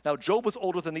father. Now, Job was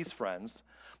older than these friends,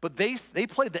 but they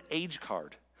played the age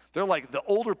card. They're like, the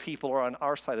older people are on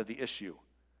our side of the issue.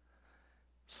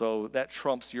 So that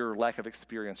trumps your lack of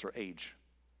experience or age.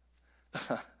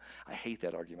 I hate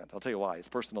that argument. I'll tell you why. It's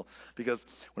personal. Because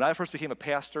when I first became a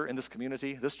pastor in this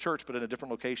community, this church, but in a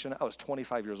different location, I was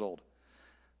 25 years old.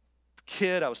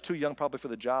 Kid, I was too young probably for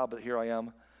the job, but here I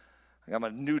am. I'm a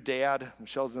new dad.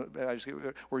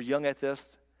 We're young at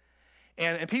this.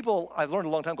 And people, I've learned a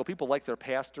long time ago, people like their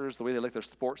pastors the way they like their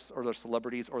sports or their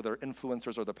celebrities or their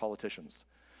influencers or their politicians.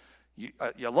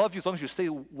 I love you as long as you say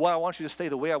what I want you to say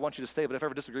the way I want you to say, but if I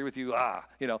ever disagree with you,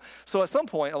 So at some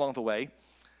point along the way,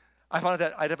 I found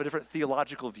that I'd have a different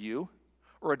theological view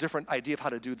or a different idea of how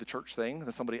to do the church thing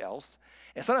than somebody else.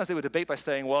 And sometimes they would debate by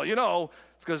saying, well,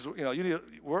 it's because,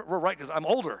 we're right because I'm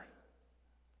older.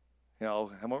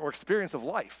 I'm more experienced of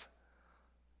life.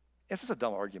 It's just a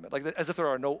dumb argument, like as if there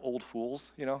are no old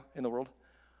fools, in the world.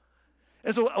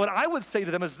 And so what I would say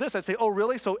to them is this. I'd say, oh,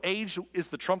 really? So age is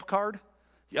the trump card?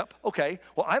 Yep, okay.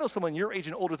 Well, I know someone your age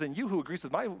and older than you who agrees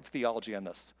with my theology on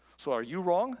this. So are you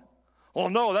wrong? Well,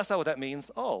 no, that's not what that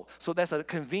means. Oh, so that's a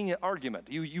convenient argument.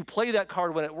 You play that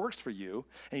card when it works for you,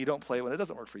 and you don't play it when it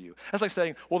doesn't work for you. That's like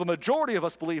saying, well, the majority of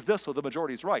us believe this, so the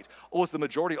majority's right. Oh, is the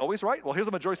majority always right? Well, here's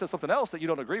the majority says something else that you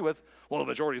don't agree with. Well, the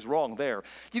majority's wrong there.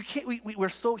 You can't. We're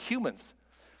so humans.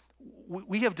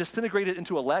 We have disintegrated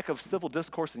into a lack of civil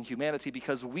discourse in humanity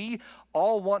because we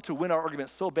all want to win our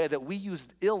arguments so bad that we use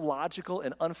illogical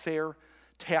and unfair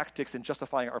tactics in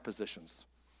justifying our positions.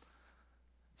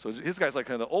 So his guy's like,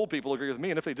 the old people agree with me,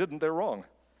 and if they didn't, they're wrong.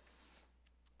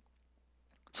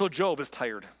 So Job is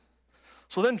tired.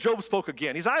 So then Job spoke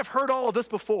again. He said, I've heard all of this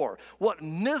before. What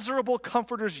miserable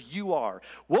comforters you are.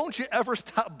 Won't you ever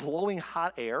stop blowing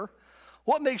hot air?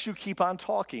 What makes you keep on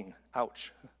talking?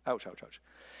 Ouch, ouch, ouch, ouch.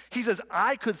 He says,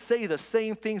 I could say the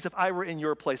same things if I were in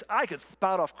your place. I could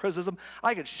spout off criticism.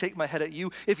 I could shake my head at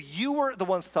you. If you were the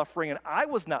one suffering and I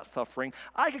was not suffering,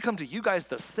 I could come to you guys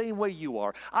the same way you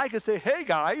are. I could say, hey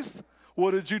guys,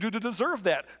 what did you do to deserve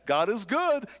that? God is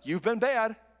good. You've been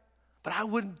bad. But I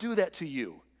wouldn't do that to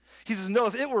you. He says, no,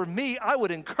 if it were me, I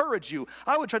would encourage you.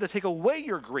 I would try to take away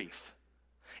your grief.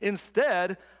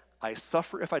 Instead, I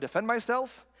suffer if I defend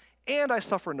myself, and I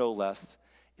suffer no less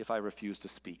if I refuse to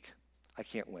speak. I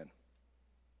can't win.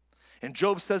 And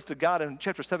Job says to God in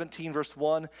chapter 17, verse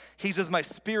 1, he says, my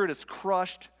spirit is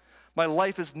crushed. My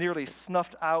life is nearly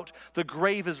snuffed out. The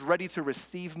grave is ready to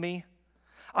receive me.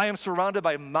 I am surrounded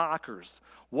by mockers.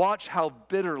 Watch how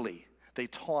bitterly they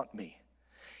taunt me.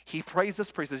 He prays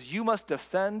this prayer. He says, you must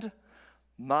defend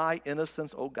my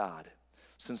innocence, O God,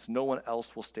 since no one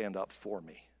else will stand up for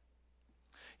me.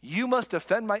 You must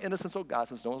defend my innocence, O God,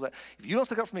 since no one will. If you don't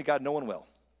stick up for me, God, no one will.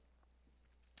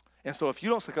 And so if you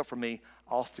don't stick up for me,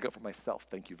 I'll stick up for myself.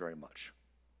 Thank you very much.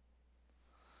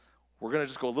 We're going to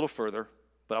just go a little further,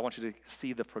 but I want you to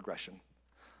see the progression.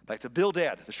 Back to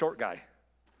Bildad, the short guy.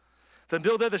 Then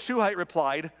Bildad the Shuhite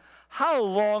replied, how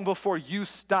long before you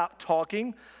stop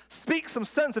talking? Speak some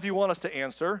sense if you want us to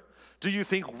answer. Do you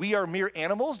think we are mere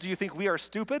animals? Do you think we are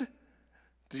stupid?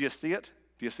 Do you see it?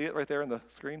 Do you see it right there on the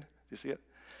screen? Do you see it?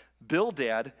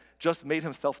 Bildad just made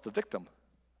himself the victim.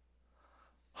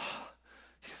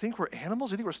 You think we're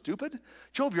animals? You think we're stupid?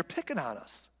 Job, you're picking on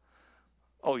us.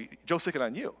 Oh, Job's picking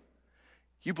on you.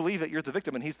 You believe that you're the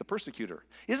victim and he's the persecutor.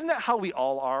 Isn't that how we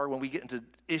all are when we get into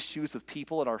issues with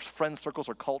people in our friend circles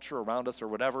or culture around us or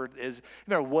whatever it is,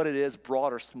 no matter what it is,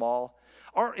 broad or small?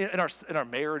 In our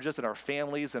marriages, in our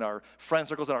families, in our friend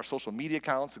circles, in our social media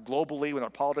accounts, globally, in our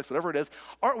politics, whatever it is,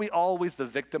 aren't we always the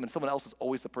victim and someone else is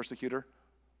always the persecutor?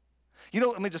 You know,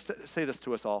 let me just say this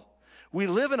to us all. We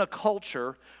live in a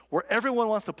culture where everyone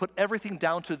wants to put everything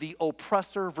down to the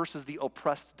oppressor versus the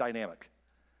oppressed dynamic.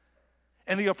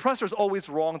 And the oppressor is always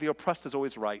wrong, the oppressed is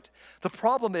always right. The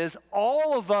problem is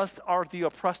all of us are the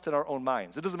oppressed in our own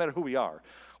minds. It doesn't matter who we are,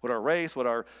 what our race, what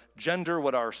our gender,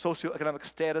 what our socioeconomic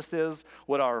status is,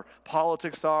 what our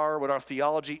politics are, what our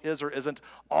theology is or isn't.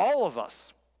 All of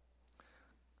us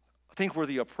think we're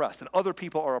the oppressed, and other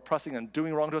people are oppressing and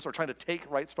doing wrong to us or trying to take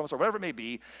rights from us or whatever it may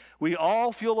be. We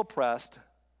all feel oppressed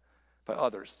by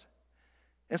others.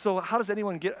 And so how do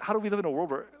we live in a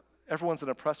world where everyone's an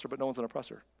oppressor but no one's an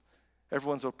oppressor?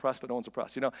 Everyone's oppressed but no one's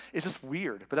oppressed. You know, it's just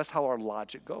weird, but that's how our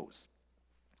logic goes.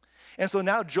 And so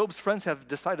now Job's friends have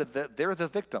decided that they're the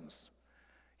victims.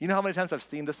 You know how many times I've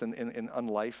seen this in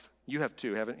life? You have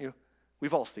too, haven't you?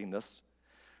 We've all seen this.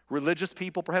 Religious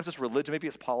people, perhaps it's religion, maybe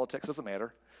it's politics, doesn't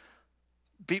matter.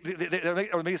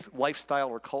 Or maybe it's lifestyle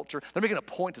or culture. They're making a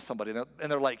point to somebody,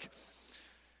 and they're like,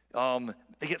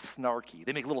 they get snarky.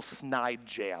 They make little snide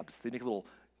jabs. They make little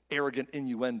arrogant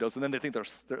innuendos, and then they think that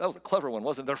was a clever one,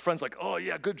 wasn't it? Their friend's like, oh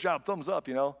yeah, good job, thumbs up,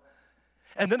 you know?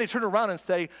 And then they turn around and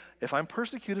say, if I'm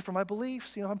persecuted for my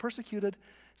beliefs, I'm persecuted.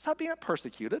 Stop being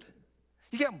persecuted.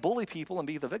 You can't bully people and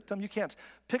be the victim. You can't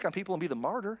pick on people and be the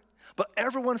martyr. But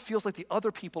everyone feels like the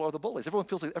other people are the bullies. Everyone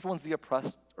feels like everyone's the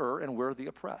oppressor and we're the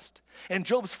oppressed. And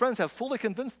Job's friends have fully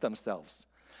convinced themselves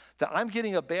that I'm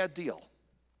getting a bad deal,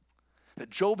 that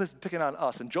Job is picking on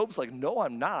us. And Job's like, no,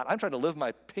 I'm not. I'm trying to live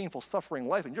my painful, suffering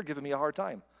life, and you're giving me a hard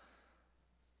time.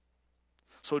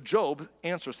 So Job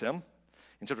answers him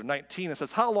in chapter 19 and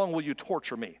says, how long will you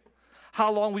torture me?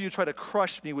 How long will you try to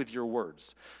crush me with your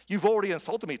words? You've already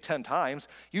insulted me 10 times.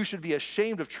 You should be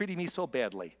ashamed of treating me so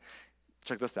badly.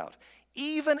 Check this out.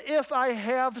 Even if I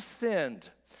have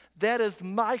sinned, that is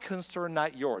my concern,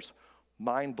 not yours.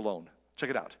 Mind blown.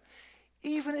 Check it out.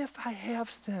 Even if I have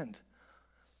sinned,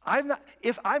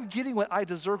 if I'm getting what I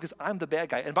deserve because I'm the bad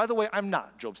guy, and by the way, I'm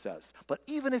not, Job says, but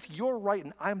even if you're right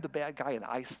and I'm the bad guy and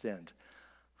I sinned,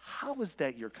 how is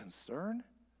that your concern?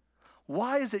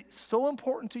 Why is it so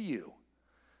important to you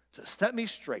to set me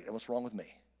straight and what's wrong with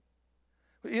me?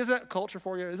 Isn't that culture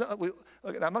for you?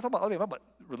 I'm not talking about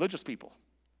religious people,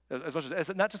 as much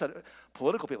as not just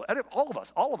political people,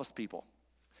 all of us people.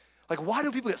 Like, why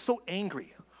do people get so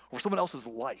angry over someone else's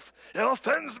life? It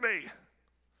offends me.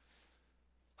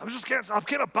 I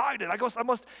can't abide it. I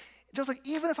must, just like,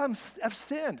 even if I've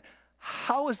sinned,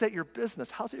 how is that your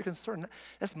business? How's it your concern?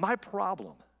 That's my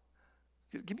problem.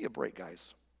 Give me a break,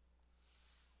 guys.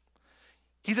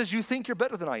 He says, you think you're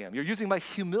better than I am. You're using my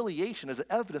humiliation as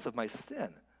evidence of my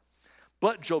sin.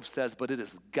 But Job says, but it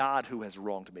is God who has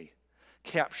wronged me,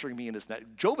 capturing me in his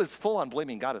net. Job is full on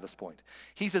blaming God at this point.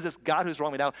 He says, it's God who's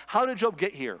wronged me. Now, how did Job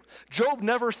get here? Job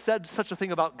never said such a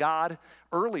thing about God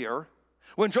earlier.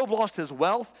 When Job lost his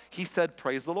wealth, he said,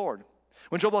 praise the Lord.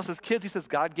 When Job lost his kids, he says,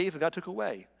 God gave and God took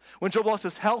away. When Job lost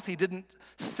his health, he didn't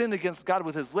sin against God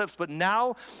with his lips. But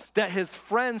now that his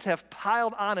friends have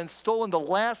piled on and stolen the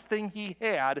last thing he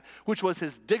had, which was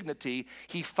his dignity,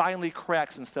 he finally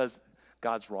cracks and says,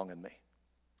 God's wronging me.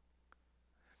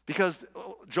 Because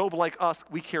Job, like us,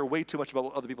 we care way too much about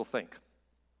what other people think.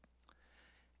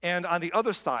 And on the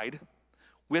other side,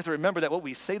 we have to remember that what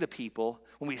we say to people,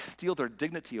 when we steal their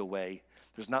dignity away,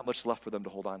 there's not much left for them to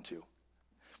hold on to.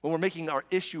 When we're making our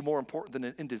issue more important than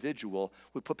an individual,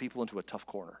 we put people into a tough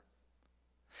corner.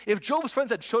 If Job's friends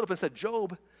had showed up and said,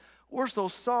 Job, we're so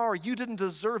sorry, you didn't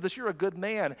deserve this, you're a good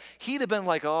man, he'd have been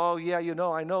like, oh yeah,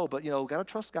 I know, but gotta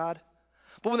trust God.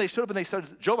 But when they showed up and they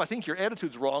said, Job, I think your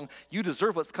attitude's wrong, you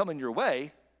deserve what's coming your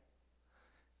way,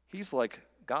 he's like,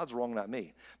 God's wrong, not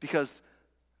me. Because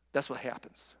that's what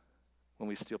happens when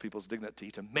we steal people's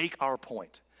dignity to make our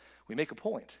point. We make a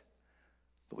point,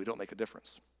 but we don't make a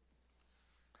difference.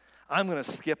 I'm going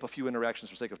to skip a few interactions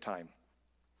for sake of time.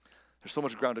 There's so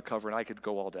much ground to cover, and I could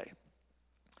go all day.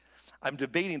 I'm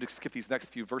debating to skip these next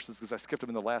few verses because I skipped them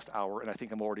in the last hour, and I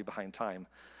think I'm already behind time.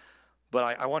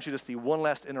 But I want you to see one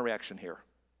last interaction here.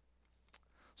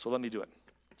 So let me do it.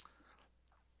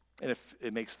 And if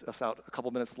it makes us out a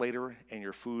couple minutes later and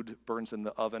your food burns in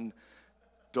the oven,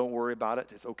 don't worry about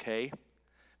it. It's okay,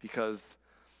 because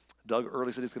Doug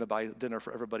early said he's going to buy dinner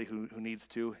for everybody who needs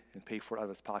to and pay for it out of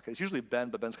his pocket. It's usually Ben,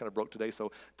 but Ben's kind of broke today,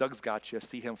 so Doug's got you.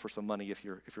 See him for some money if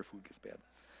your food gets bad.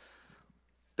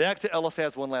 Back to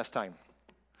Eliphaz one last time.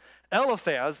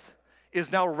 Eliphaz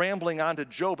is now rambling on to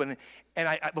Job, and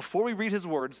before we read his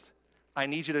words, I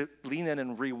need you to lean in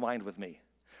and rewind with me.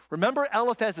 Remember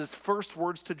Eliphaz's first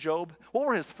words to Job? What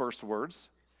were his first words?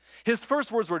 His first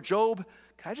words were, Job,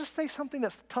 can I just say something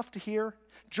that's tough to hear?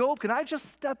 Job, can I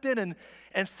just step in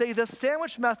and say this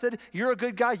sandwich method, you're a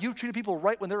good guy, you've treated people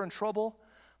right when they're in trouble,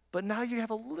 but now you have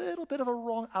a little bit of a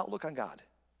wrong outlook on God.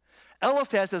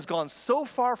 Eliphaz has gone so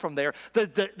far from there, the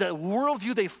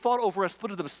worldview they fought over has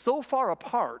split them so far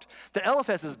apart that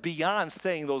Eliphaz is beyond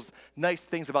saying those nice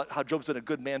things about how Job's been a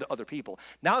good man to other people.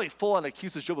 Now he full on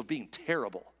accuses Job of being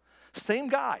terrible. Same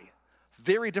guy.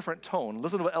 Very different tone.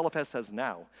 Listen to what Eliphaz says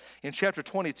now. In chapter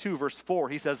 22, verse 4,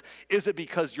 he says, is it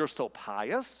because you're so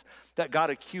pious that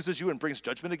God accuses you and brings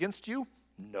judgment against you?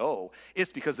 No,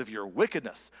 it's because of your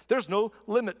wickedness. There's no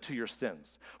limit to your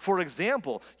sins. For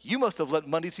example, you must have lent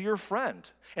money to your friend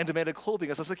and demanded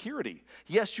clothing as a security.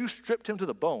 Yes, you stripped him to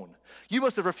the bone. You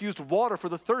must have refused water for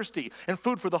the thirsty and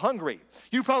food for the hungry.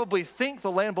 You probably think the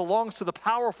land belongs to the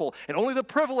powerful and only the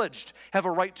privileged have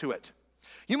a right to it.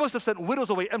 You must have sent widows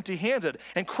away empty-handed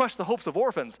and crushed the hopes of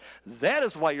orphans. That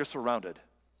is why you're surrounded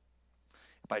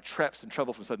by traps and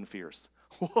trouble from sudden fears.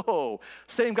 Whoa,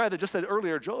 same guy that just said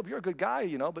earlier, Job, you're a good guy,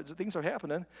 but things are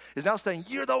happening, is now saying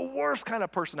you're the worst kind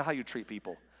of person in how you treat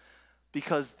people.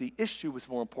 Because the issue was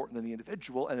more important than the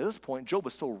individual, and at this point, Job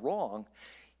was so wrong.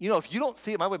 If you don't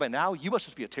see it my way by now, you must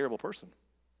just be a terrible person.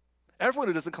 Everyone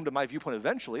who doesn't come to my viewpoint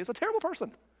eventually is a terrible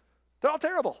person. They're all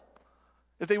terrible.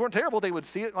 If they weren't terrible, they would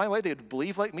see it my way. They'd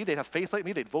believe like me. They'd have faith like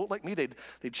me. They'd vote like me. They'd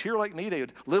cheer like me.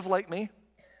 They'd live like me.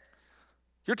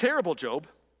 You're terrible, Job.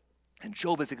 And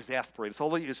Job is exasperated. So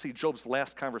I'll let you see Job's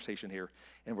last conversation here,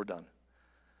 and we're done.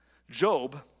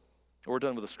 We're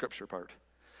done with the scripture part.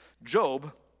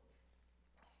 Job,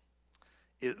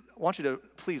 I want you to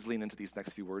please lean into these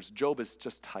next few words. Job is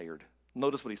just tired.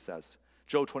 Notice what he says.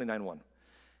 Job 29:1.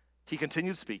 He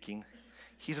continued speaking.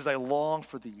 He says, I long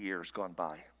for the years gone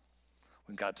by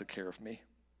when God took care of me,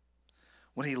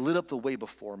 when he lit up the way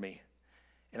before me,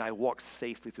 and I walked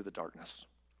safely through the darkness.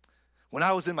 When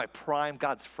I was in my prime,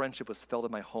 God's friendship was felt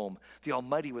in my home. The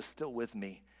Almighty was still with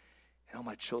me, and all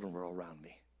my children were around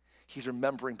me. He's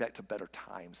remembering back to better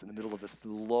times in the middle of this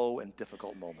low and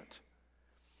difficult moment.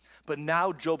 But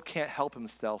now Job can't help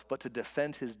himself but to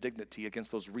defend his dignity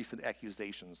against those recent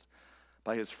accusations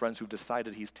by his friends who've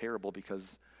decided he's terrible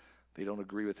because they don't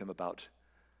agree with him about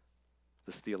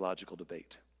this theological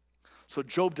debate. So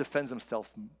Job defends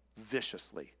himself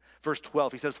viciously. Verse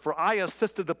 12, he says, "For I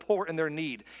assisted the poor in their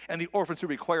need and the orphans who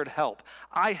required help.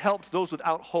 I helped those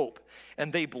without hope,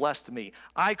 and they blessed me.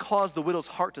 I caused the widow's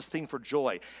heart to sing for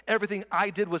joy. Everything I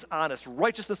did was honest.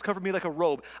 Righteousness covered me like a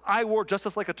robe. I wore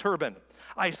justice like a turban.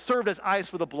 I served as eyes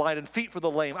for the blind and feet for the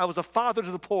lame. I was a father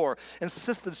to the poor and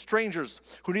assisted strangers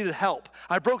who needed help.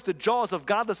 I broke the jaws of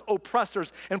godless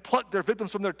oppressors and plucked their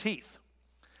victims from their teeth.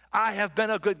 I have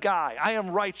been a good guy. I am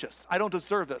righteous. I don't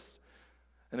deserve this."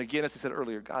 And again, as I said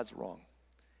earlier, God's wrong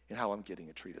in how I'm getting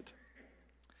it treated.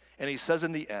 And he says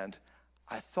in the end,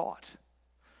 "I thought,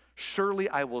 surely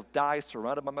I will die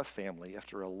surrounded by my family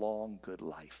after a long, good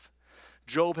life."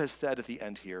 Job has said at the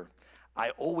end here,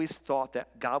 "I always thought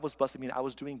that God was blessing me and I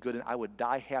was doing good and I would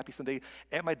die happy someday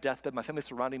at my deathbed, my family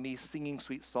surrounding me, singing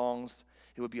sweet songs.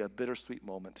 It would be a bittersweet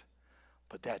moment.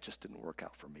 But that just didn't work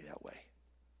out for me that way."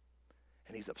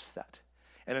 And he's upset.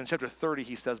 And in chapter 30,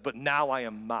 he says, "But now I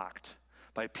am mocked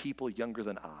by people younger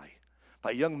than I,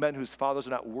 by young men whose fathers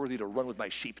are not worthy to run with my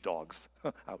sheepdogs."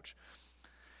 Ouch.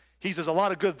 He says, "A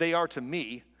lot of good they are to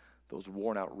me, those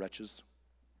worn out wretches."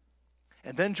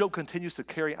 And then Job continues to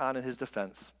carry on in his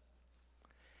defense.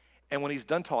 And when he's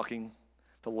done talking,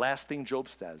 the last thing Job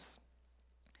says,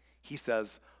 he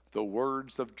says, "The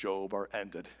words of Job are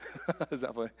ended." Is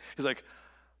that funny? He's like,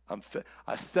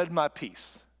 I said my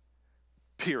piece,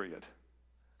 period.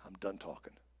 I'm done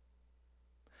talking.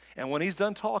 And when he's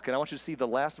done talking, I want you to see the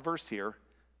last verse here. Are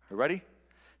you ready?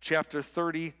 Chapter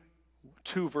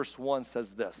 32, verse 1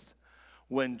 says this: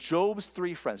 "When Job's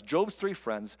three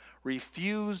friends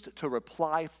refused to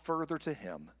reply further to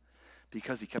him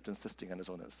because he kept insisting on his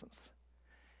own innocence."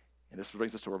 And this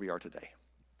brings us to where we are today.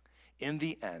 In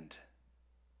the end,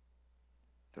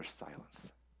 there's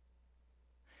silence.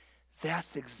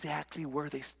 That's exactly where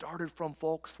they started from,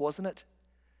 folks, wasn't it?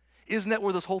 Isn't that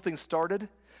where this whole thing started?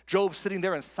 Job sitting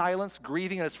there in silence,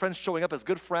 grieving, and his friends showing up as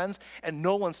good friends, and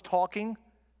no one's talking,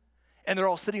 and they're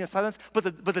all sitting in silence. But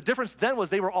the difference then was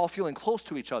they were all feeling close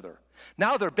to each other.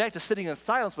 Now they're back to sitting in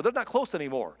silence, but they're not close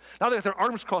anymore. Now they have their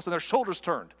arms crossed and their shoulders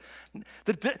turned.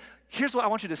 Here's what I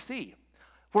want you to see.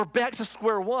 We're back to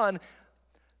square one.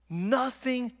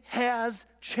 Nothing has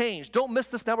changed. Don't miss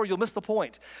this now or you'll miss the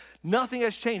point. Nothing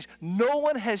has changed. No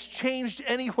one has changed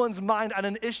anyone's mind on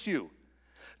an issue.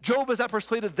 Job has not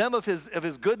persuaded them of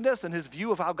his goodness and his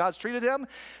view of how God's treated him.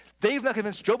 They've not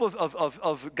convinced Job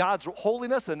of God's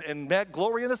holiness and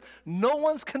glory in this. No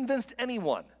one's convinced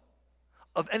anyone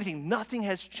of anything. Nothing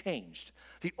has changed.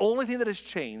 The only thing that has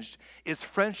changed is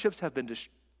friendships have been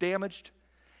damaged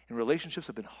and relationships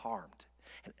have been harmed.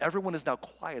 And everyone is now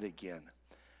quiet again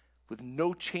with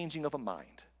no changing of a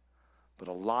mind, but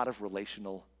a lot of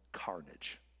relational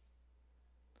carnage.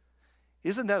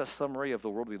 Isn't that a summary of the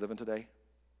world we live in today?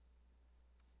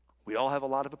 We all have a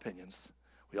lot of opinions.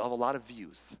 We all have a lot of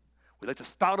views. We like to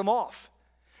spout them off.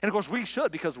 And of course we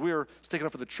should, because we're sticking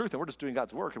up for the truth and we're just doing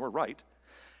God's work and we're right.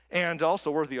 And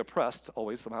also we're the oppressed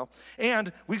always somehow.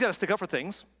 And we've got to stick up for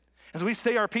things. And so we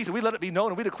say our piece and we let it be known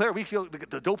and we declare, we feel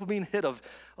the dopamine hit of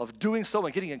doing so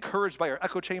and getting encouraged by our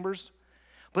echo chambers.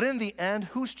 But in the end,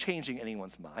 who's changing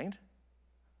anyone's mind?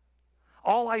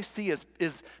 All I see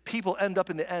is people end up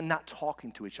in the end not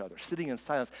talking to each other, sitting in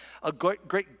silence. A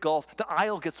great gulf. The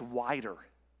aisle gets wider.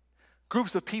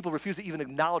 Groups of people refuse to even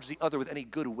acknowledge the other with any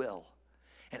goodwill.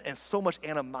 And so much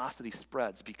animosity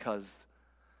spreads because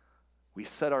we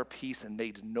said our piece and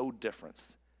made no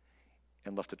difference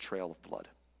and left a trail of blood.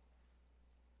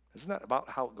 Isn't that about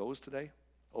how it goes today,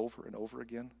 over and over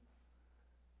again?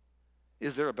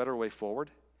 Is there a better way forward?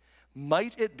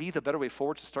 Might it be the better way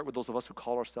forward to start with those of us who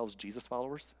call ourselves Jesus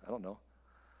followers? I don't know.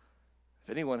 If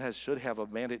anyone should have a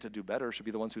mandate to do better, it should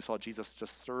be the ones who saw Jesus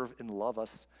just serve and love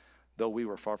us, though we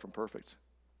were far from perfect.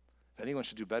 If anyone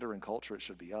should do better in culture, it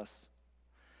should be us.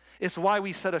 It's why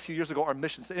we said a few years ago our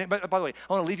mission. By the way,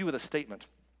 I want to leave you with a statement.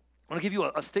 I want to give you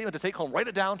a statement to take home. Write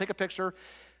it down, take a picture.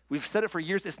 We've said it for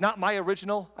years. It's not my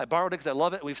original. I borrowed it because I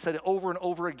love it. We've said it over and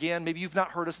over again. Maybe you've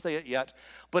not heard us say it yet,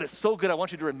 but it's so good I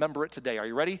want you to remember it today. Are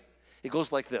you ready? It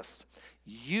goes like this: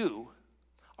 you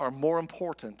are more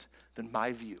important than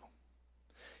my view.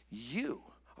 You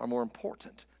are more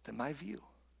important than my view.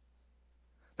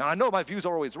 Now, I know my views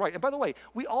are always right. And by the way,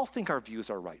 we all think our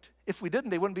views are right. If we didn't,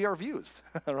 they wouldn't be our views,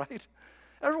 right?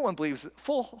 Everyone believes,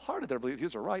 full-hearted, their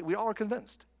views are right. We all are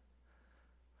convinced.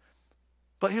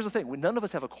 But here's the thing. None of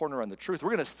us have a corner on the truth. We're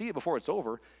going to see it before it's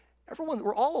over.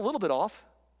 We're all a little bit off.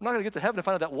 We're not going to get to heaven and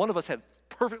find out that one of us had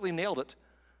perfectly nailed it.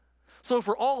 So if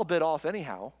we're all a bit off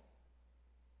anyhow,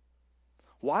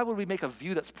 Why would we make a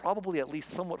view that's probably at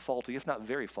least somewhat faulty, if not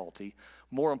very faulty,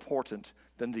 more important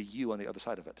than the you on the other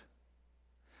side of it?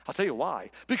 I'll tell you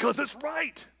why. Because it's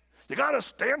right. You got to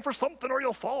stand for something or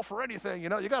you'll fall for anything. You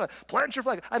got to plant your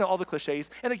flag. I know all the cliches.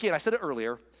 And again, I said it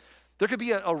earlier. There could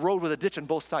be a road with a ditch on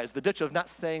both sides. The ditch of not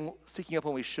speaking up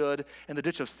when we should, and the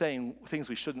ditch of saying things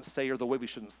we shouldn't say or the way we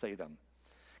shouldn't say them.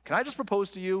 Can I just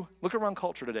propose to you, look around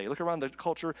culture today. Look around the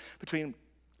culture between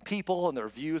people and their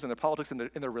views and their politics and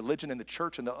their religion and the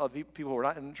church and the other people who are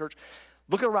not in the church.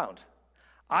 Look around.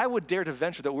 I would dare to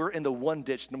venture that we're in the one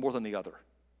ditch no more than the other.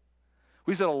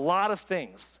 We've said a lot of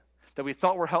things that we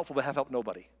thought were helpful but have helped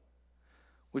nobody.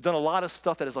 We've done a lot of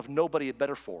stuff that has left nobody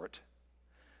better for it.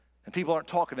 And people aren't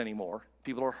talking anymore.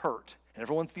 People are hurt. And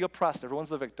everyone's the oppressed, everyone's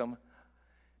the victim,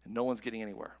 and no one's getting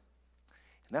anywhere.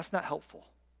 And that's not helpful.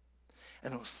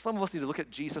 And some of us need to look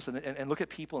at Jesus and look at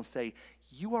people and say,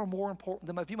 you are more important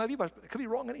than my view. My view could be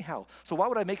wrong anyhow. So why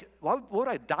would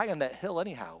I die on that hill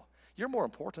anyhow? You're more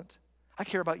important. I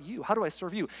care about you. How do I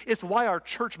serve you? It's why our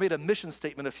church made a mission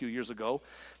statement a few years ago,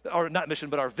 or not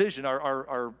mission, but our vision,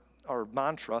 our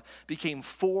mantra became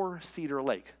for Cedar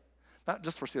Lake. Not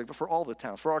just for Cedar Lake, but for all the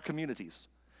towns, for our communities.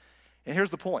 And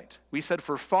here's the point. We said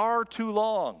for far too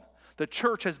long, the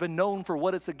church has been known for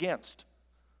what it's against.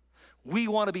 We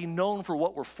want to be known for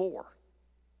what we're for.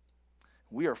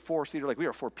 We are for Cedar Lake. We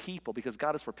are for people because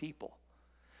God is for people.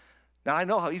 Now, I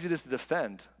know how easy it is to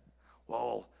defend.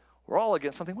 Well, we're all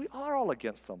against something. We are all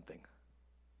against something.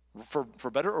 For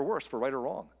better or worse, for right or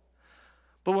wrong.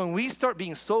 But when we start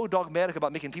being so dogmatic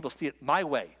about making people see it my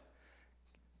way,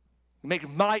 make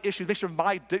sure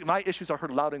my issues are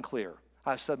heard loud and clear.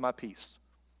 I've said my piece.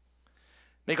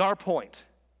 Make our point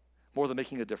more than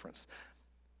making a difference.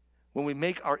 When we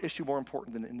make our issue more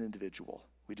important than an individual,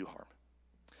 we do harm.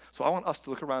 So I want us to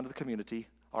look around to the community,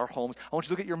 our homes. I want you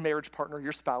to look at your marriage partner,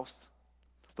 your spouse.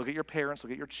 Look at your parents,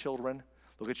 look at your children,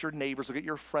 look at your neighbors, look at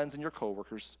your friends and your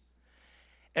coworkers.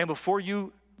 And before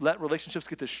you let relationships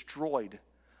get destroyed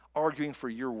arguing for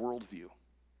your worldview,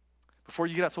 before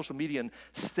you get on social media and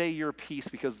say your piece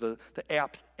because the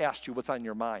app asked you what's on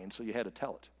your mind, so you had to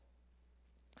tell it.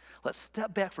 Let's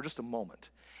step back for just a moment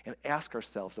and ask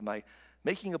ourselves, am I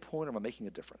making a point or am I making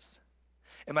a difference?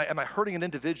 Am I hurting an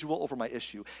individual over my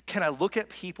issue? Can I look at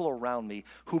people around me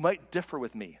who might differ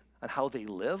with me on how they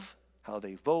live, how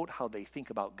they vote, how they think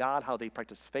about God, how they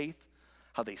practice faith,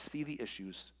 how they see the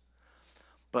issues?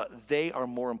 But they are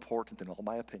more important than all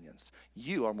my opinions.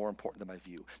 You are more important than my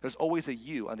view. There's always a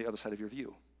you on the other side of your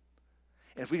view.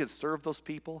 And if we could serve those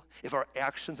people, if our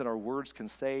actions and our words can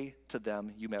say to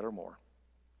them, you matter more.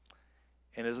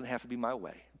 And it doesn't have to be my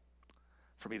way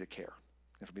for me to care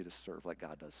and for me to serve like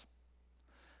God does.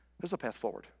 There's a path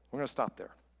forward. We're going to stop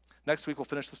there. Next week, we'll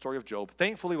finish the story of Job.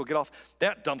 Thankfully, we'll get off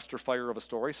that dumpster fire of a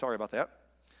story. Sorry about that.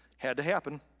 Had to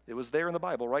happen. It was there in the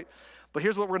Bible, right? But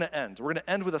here's what we're going to end. We're going to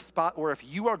end with a spot where if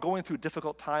you are going through a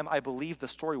difficult time, I believe the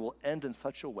story will end in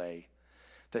such a way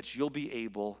that you'll be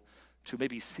able to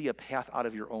maybe see a path out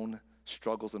of your own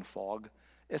struggles and fog.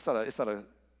 It's not a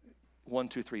 1,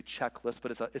 2, 3 checklist,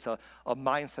 but it's a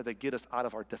mindset that get us out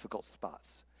of our difficult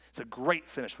spots. It's a great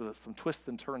finish with some twists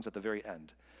and turns at the very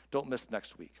end. Don't miss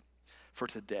next week. For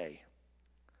today,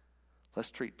 let's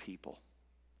treat people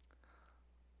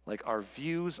like our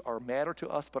views matter to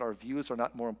us, but our views are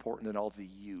not more important than all the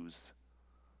yous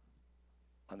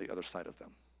on the other side of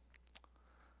them.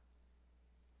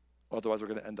 Otherwise, we're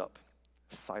going to end up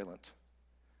silent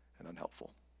and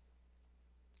unhelpful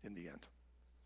in the end.